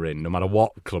finances are in, no matter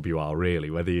what club you are, really,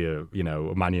 whether you're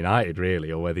Man United,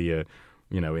 really, or whether you're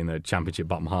in the Championship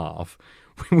bottom half.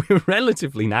 We're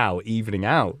relatively now evening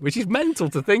out, which is mental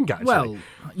to think, actually. Well,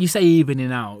 you say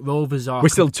evening out. Rovers are... We're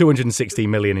still 216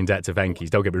 million in debt to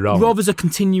Venky's, don't get me wrong. Rovers are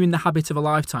continuing the habit of a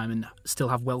lifetime and still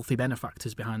have wealthy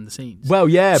benefactors behind the scenes. Well,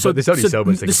 yeah, but there's only so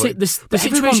much they can put. The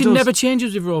situation never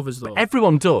changes with Rovers, though.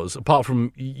 Everyone does, apart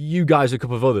from you guys, a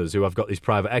couple of others who have got this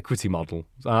private equity model.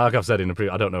 Like I've said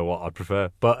I don't know what I'd prefer.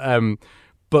 But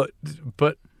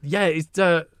yeah, it's...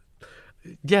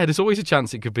 there's always a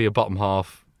chance it could be a bottom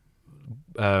half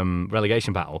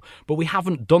relegation battle, but we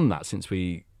haven't done that since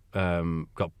we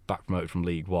got back promoted from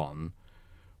League One.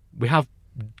 We have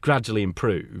gradually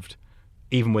improved,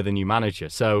 even with a new manager.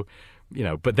 So,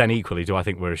 but then equally, do I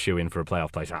think we're a shoe-in for a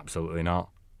playoff place? Absolutely not.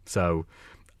 So,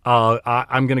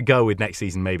 I'm going to go with next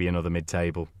season maybe another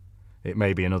mid-table. It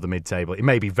may be another mid-table. It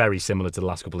may be very similar to the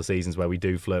last couple of seasons where we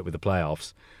do flirt with the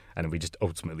playoffs and we just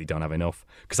ultimately don't have enough.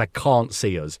 Because I can't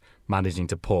see us managing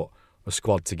to put a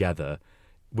squad together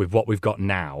with what we've got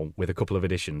now, with a couple of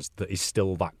additions, that is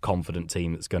still that confident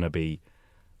team that's going to be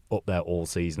up there all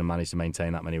season and manage to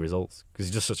maintain that many results. Because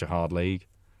it's just such a hard league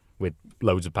with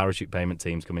loads of parachute payment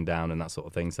teams coming down and that sort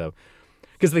of thing. So,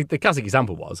 because the classic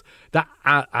example was that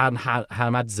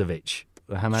Hamadzovic,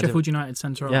 Sheffield United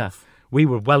centre-half. We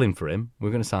were well in for him. We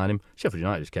were going to sign him. Sheffield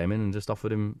United just came in and just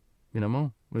offered him,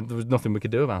 more. There was nothing we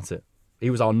could do about it. He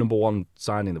was our number one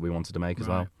signing that we wanted to make as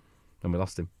well. And we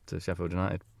lost him to Sheffield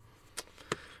United.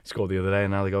 Scored the other day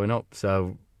and now they're going up.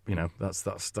 So, that's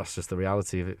just the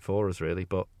reality of it for us, really.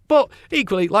 But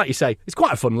equally, like you say, it's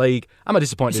quite a fun league. Am I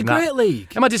disappointed in that? It's a great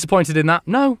league. Am I disappointed in that?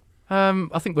 No.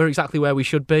 I think we're exactly where we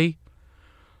should be.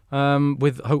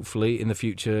 With, hopefully, in the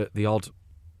future, the odd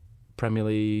Premier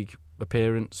League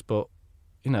appearance. But,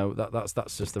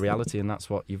 that's just the reality, and that's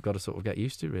what you've got to sort of get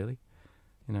used to, really.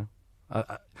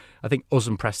 I think us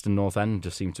and Preston North End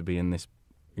just seem to be in this,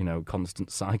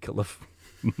 constant cycle of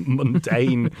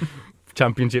mundane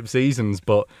championship seasons.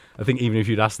 But I think even if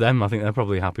you'd ask them, I think they're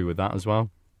probably happy with that as well.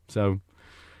 So,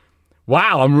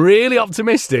 wow, I'm really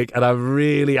optimistic and I'm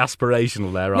really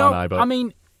aspirational there, aren't I? But I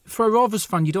mean, for a Rovers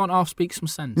fan, you don't half speak some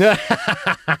sense.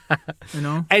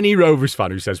 Any Rovers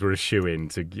fan who says we're a shoe-in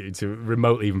to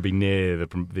remotely even be near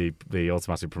the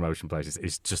automatic promotion places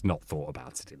is just not thought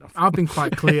about it enough. I've been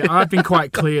quite clear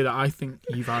that I think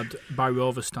you've had, by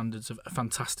Rovers standards, a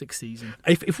fantastic season.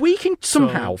 If we can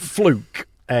somehow fluke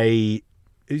a...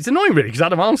 It's annoying, really, because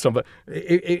Adam Armstrong, but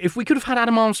if we could have had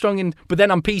Adam Armstrong in... But then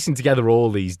I'm piecing together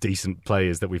all these decent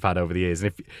players that we've had over the years,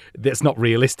 and if that's not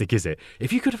realistic, is it?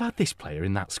 If you could have had this player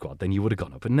in that squad, then you would have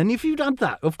gone up. And then if you'd had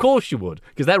that, of course you would,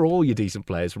 because they're all your decent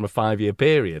players from a 5-year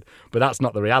period. But that's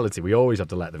not the reality. We always have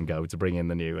to let them go to bring in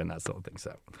the new and that sort of thing.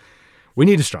 So we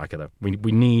need a striker, though.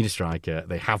 We need a striker.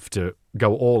 They have to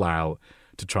go all out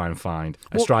to try and find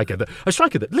a striker that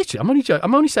literally,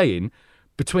 I'm only saying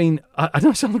between... I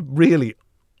don't sound really...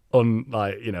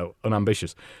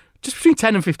 unambitious, just between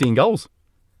 10 and 15 goals.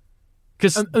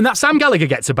 Because Sam Gallagher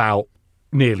gets about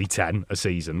nearly 10 a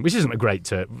season, which isn't a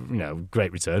great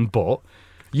return, but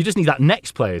you just need that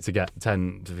next player to get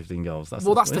 10 to 15 goals. That's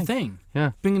the thing.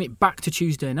 Yeah. Bringing it back to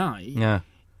Tuesday night. Yeah.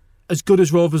 As good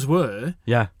as Rovers were,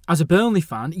 yeah, as a Burnley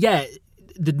fan,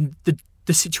 the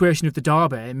situation of the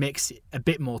derby makes it a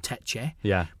bit more tetchy.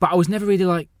 Yeah. But I was never really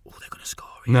like, oh, they're going to score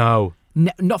it. No.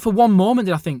 Not for one moment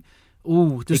did I think,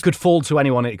 oh, it could fall to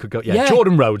anyone. It could go. Yeah.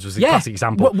 Jordan Rhodes was a classic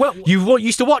example. You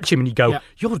used to watch him and you go,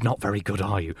 "You're not very good,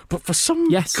 are you?" But for some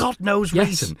God knows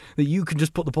reason, that you can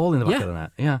just put the ball in the back of the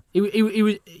net. Yeah,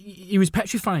 he was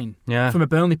petrifying. Yeah. From a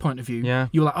Burnley point of view. Yeah,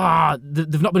 you were like,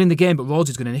 they've not been in the game, but Rhodes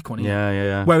is going to nick one.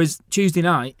 Yeah. Whereas Tuesday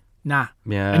night, nah.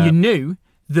 Yeah, and you knew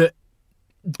that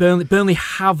Burnley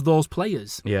have those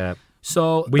players. Yeah.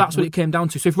 So that's what it came down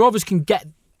to. So if Rovers can get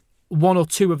one or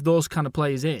two of those kind of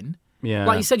players in. Yeah.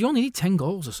 Like you said, you only need 10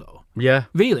 goals or so. Yeah.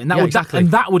 Really? And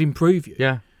that would improve you.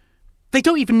 Yeah. They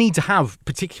don't even need to have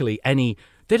particularly any...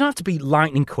 They don't have to be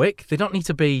lightning quick. They don't need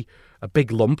to be a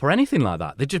big lump or anything like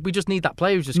that. We just need that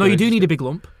player who's just... No, you do need a big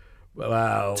lump.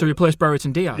 Well... To replace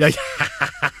Brereton Diaz. Yeah.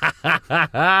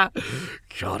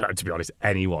 God, to be honest,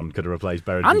 anyone could have replaced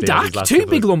Brereton and Diaz. And Dak, two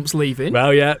big lumps leaving.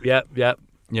 Well, yeah.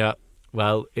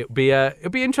 Well, it'll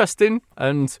be interesting,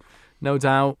 and no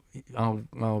doubt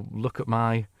I'll look at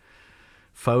my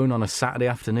phone on a Saturday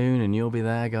afternoon and you'll be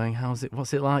there going,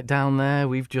 what's it like down there?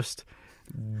 We've just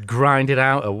grinded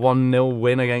out a 1-0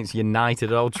 win against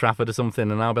United at Old Trafford or something,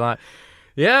 and I'll be like,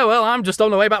 yeah, well, I'm just on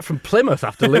the way back from Plymouth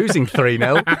after losing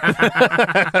 3-0.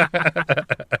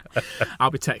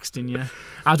 I'll be texting you.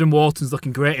 Adam Wharton's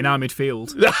looking great in our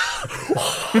midfield.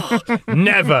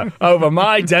 Never over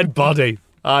my dead body.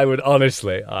 I think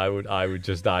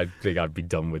I'd be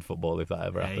done with football if that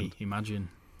ever happened. Imagine.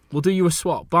 We'll do you a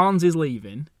swap. Barnes is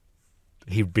leaving.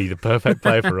 He'd be the perfect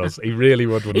player for us. He really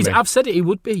would, wouldn't he? I've said it, he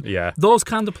would be. Yeah. Those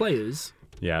kind of players.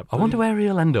 Yeah. I wonder where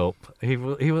he'll end up. He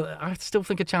will. I still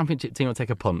think a championship team will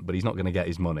take a punt, but he's not going to get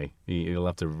his money. He'll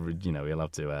have to,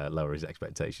 lower his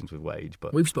expectations with wage.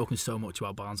 But we've spoken so much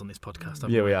about Barnes on this podcast, haven't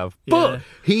we? Yeah, we have. Yeah. But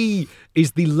he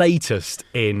is the latest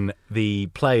in the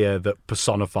player that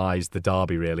personifies the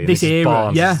derby, really. This era,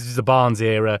 Barnes. yeah. This is the Barnes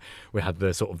era. We had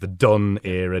the sort of the Dunn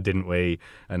era, didn't we?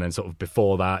 And then sort of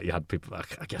before that, you had people, I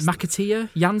guess, McAteer,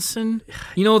 Janssen.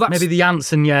 You know, that's maybe the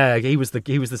Janssen. Yeah, he was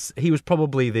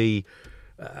probably the.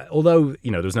 Although,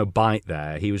 there was no bite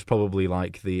there, he was probably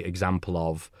like the example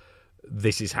of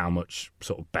this is how much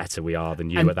sort of better we are than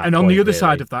you at that point. And on the other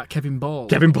side of that, Kevin Ball.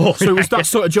 So it was that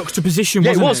sort of juxtaposition,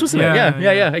 wasn't it?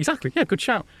 Yeah, exactly. Yeah, good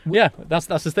shout. Yeah, that's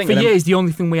the thing. For years, the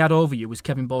only thing we had over you was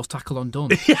Kevin Ball's tackle on Dunn.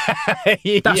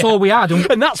 That's all we had.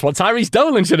 And that's what Tyrese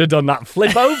Dolan should have done, that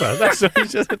flip over. That's what he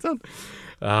should have done.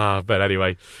 But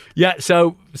anyway. Yeah,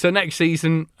 so next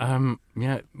season,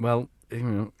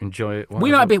 enjoy it.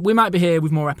 Whatever. We might be here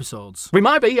with more episodes. We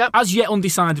might be, yeah. As yet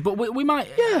undecided, but we might.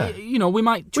 Yeah. We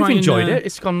might try. We've enjoyed it.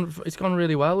 It's gone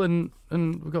really well, and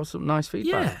we've got some nice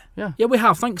feedback. Yeah. We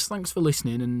have. Thanks for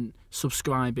listening and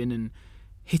subscribing and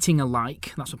hitting a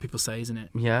like. That's what people say, isn't it?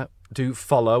 Yeah. Do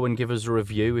follow and give us a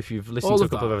review if you've listened to a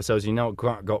couple of episodes. You know,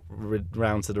 got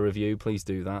round to the review. Please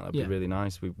do that. That'd be really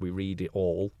nice. We read it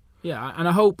all. Yeah, and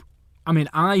I hope. I mean,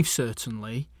 I've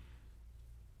certainly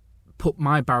put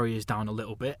my barriers down a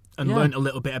little bit and learnt a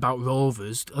little bit about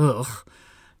Rovers.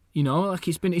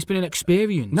 It's been an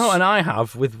experience. No, and I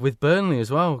have with Burnley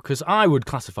as well, because I would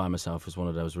classify myself as one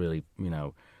of those really,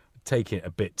 take it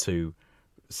a bit too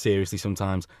seriously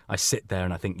sometimes. I sit there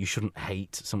and I think you shouldn't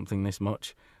hate something this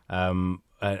much. And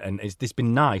it's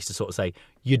been nice to sort of say,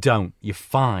 you don't, you're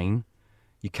fine.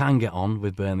 You can get on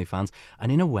with Burnley fans.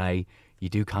 And in a way, you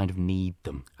do kind of need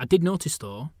them. I did notice,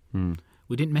 though,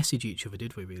 we didn't message each other,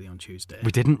 did we, really, on Tuesday?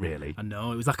 We didn't really. I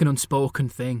know, it was like an unspoken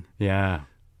thing. Yeah.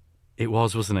 It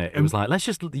was, wasn't it? It was like, let's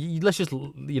just,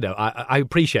 I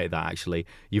appreciate that, actually.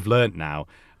 You've learnt now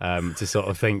to sort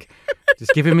of think,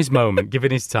 just give him his moment, give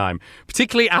him his time.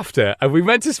 Particularly after, and we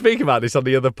meant to speak about this on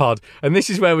the other pod, and this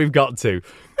is where we've got to.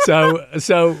 So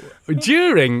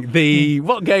during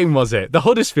what game was it? The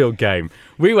Huddersfield game.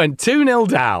 We went 2-0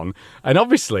 down, and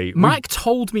obviously... Mike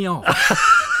told me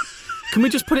off. Can we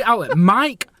just put it out there?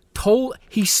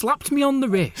 He slapped me on the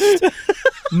wrist.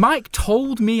 Mike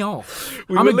told me off.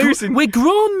 We're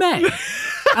grown men.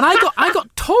 And I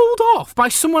got told off by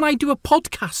someone I do a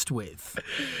podcast with.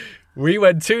 We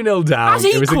went 2-0 down. As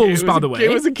equals, by the way.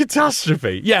 It was a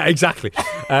catastrophe. Yeah, exactly.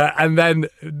 And then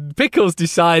Pickles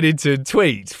decided to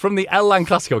tweet from the El Lan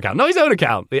Clasico account, not his own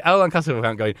account, the El Lan Clasico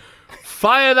account, going,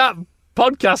 fire that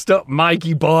podcast up,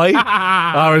 Mikey boy.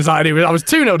 I was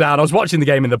 2-0 down. I was watching the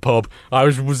game in the pub. I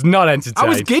was not entertained. I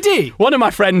was giddy. One of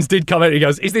my friends did comment. He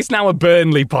goes, "Is this now a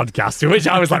Burnley podcast?" To which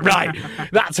I was like, right,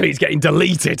 that tweet's getting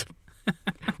deleted.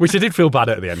 Which I did feel bad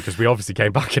at the end because we obviously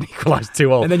came back and equalised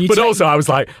 2-2. And then but also I was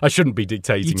like, I shouldn't be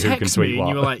dictating who can tweet what. And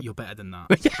you were like, you're better than that.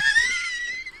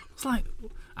 It's like,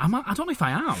 I don't know if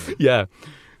I am. Yeah.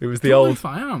 It was the I don't old. know if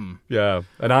I am. Yeah.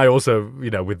 And I also,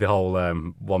 with the whole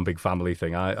one big family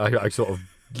thing, I sort of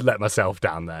let myself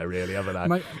down there, really, haven't I?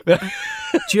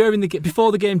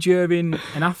 Before the game, during,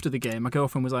 and after the game, my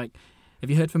girlfriend was like, have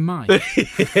you heard from Mike?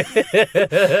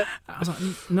 I was like,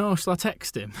 no, shall I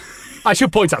text him? I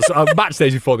should point out, match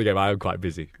days before the game, I am quite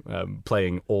busy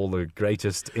playing all the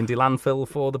greatest indie landfill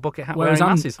for the bucket hat wearing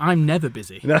masses. I'm never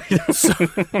busy. But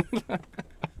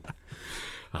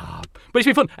it's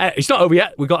been fun. It's not over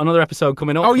yet. We've got another episode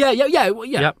coming up. Oh, yeah.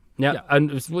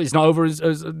 And it's not over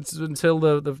until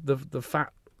the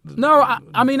fat. No,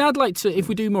 I mean, I'd like to, if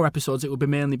we do more episodes, it would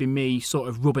mainly be me sort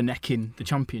of rubbernecking the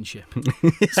championship.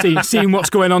 seeing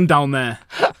what's going on down there.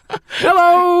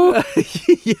 Hello!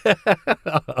 Yeah.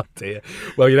 Oh, dear.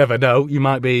 Well, you never know. You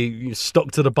might be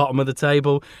stuck to the bottom of the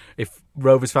table. If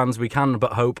Rovers fans, we can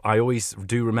but hope. I always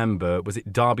do remember, was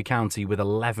it Derby County with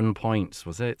 11 points,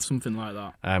 was it? Something like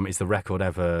that. It's the record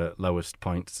ever lowest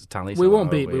points tally. We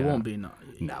won't be in that.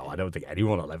 No, I don't think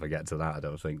anyone will ever get to that. I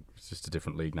don't think. It's just a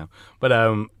different league now.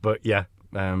 But yeah,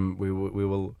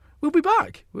 we'll be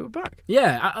back. We'll be back.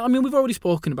 Yeah, I mean, we've already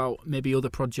spoken about maybe other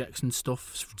projects and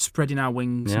stuff, spreading our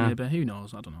wings. Yeah. Maybe, who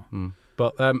knows? I don't know.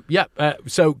 But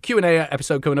so Q&A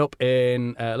episode coming up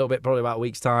in a little bit, probably about a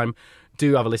week's time.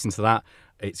 Do have a listen to that.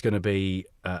 It's going to be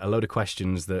a load of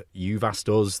questions that you've asked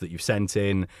us, that you've sent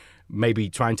in, maybe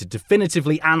trying to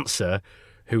definitively answer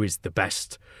who is the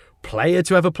best player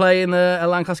to ever play in the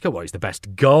Elan Clasico, what is the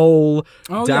best goal,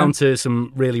 down to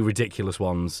some really ridiculous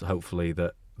ones, hopefully,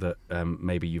 that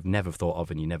maybe you've never thought of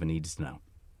and you never needed to know.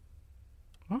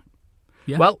 Right.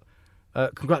 Yeah. Well,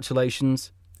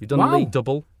 congratulations. You've done a league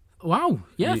double. Wow,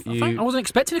 yeah, I wasn't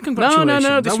expecting a congratulations.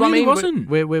 No, this I really wasn't.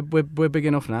 We're big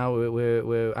enough now.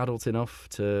 We're adult enough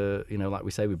to, like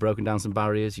we say, we've broken down some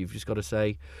barriers. You've just got to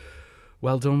say,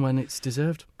 well done when it's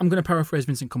deserved. I'm going to paraphrase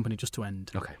Vincent Kompany just to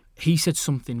end. Okay. He said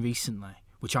something recently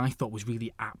which I thought was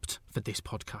really apt for this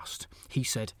podcast. He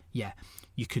said, yeah,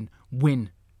 you can win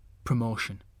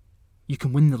promotion, you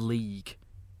can win the league,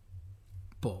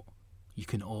 but you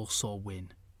can also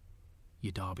win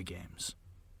your derby games.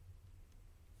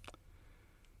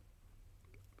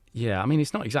 Yeah, I mean,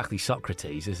 it's not exactly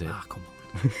Socrates, is it? Ah, come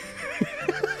on.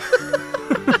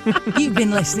 You've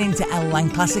been listening to Elan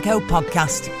Clasico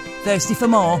podcast. Thirsty for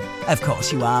more? Of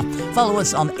course you are. Follow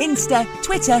us on Insta,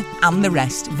 Twitter and the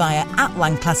rest via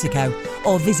 @LanClassico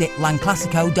or visit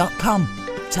lanclassico.com.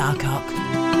 Tarcock.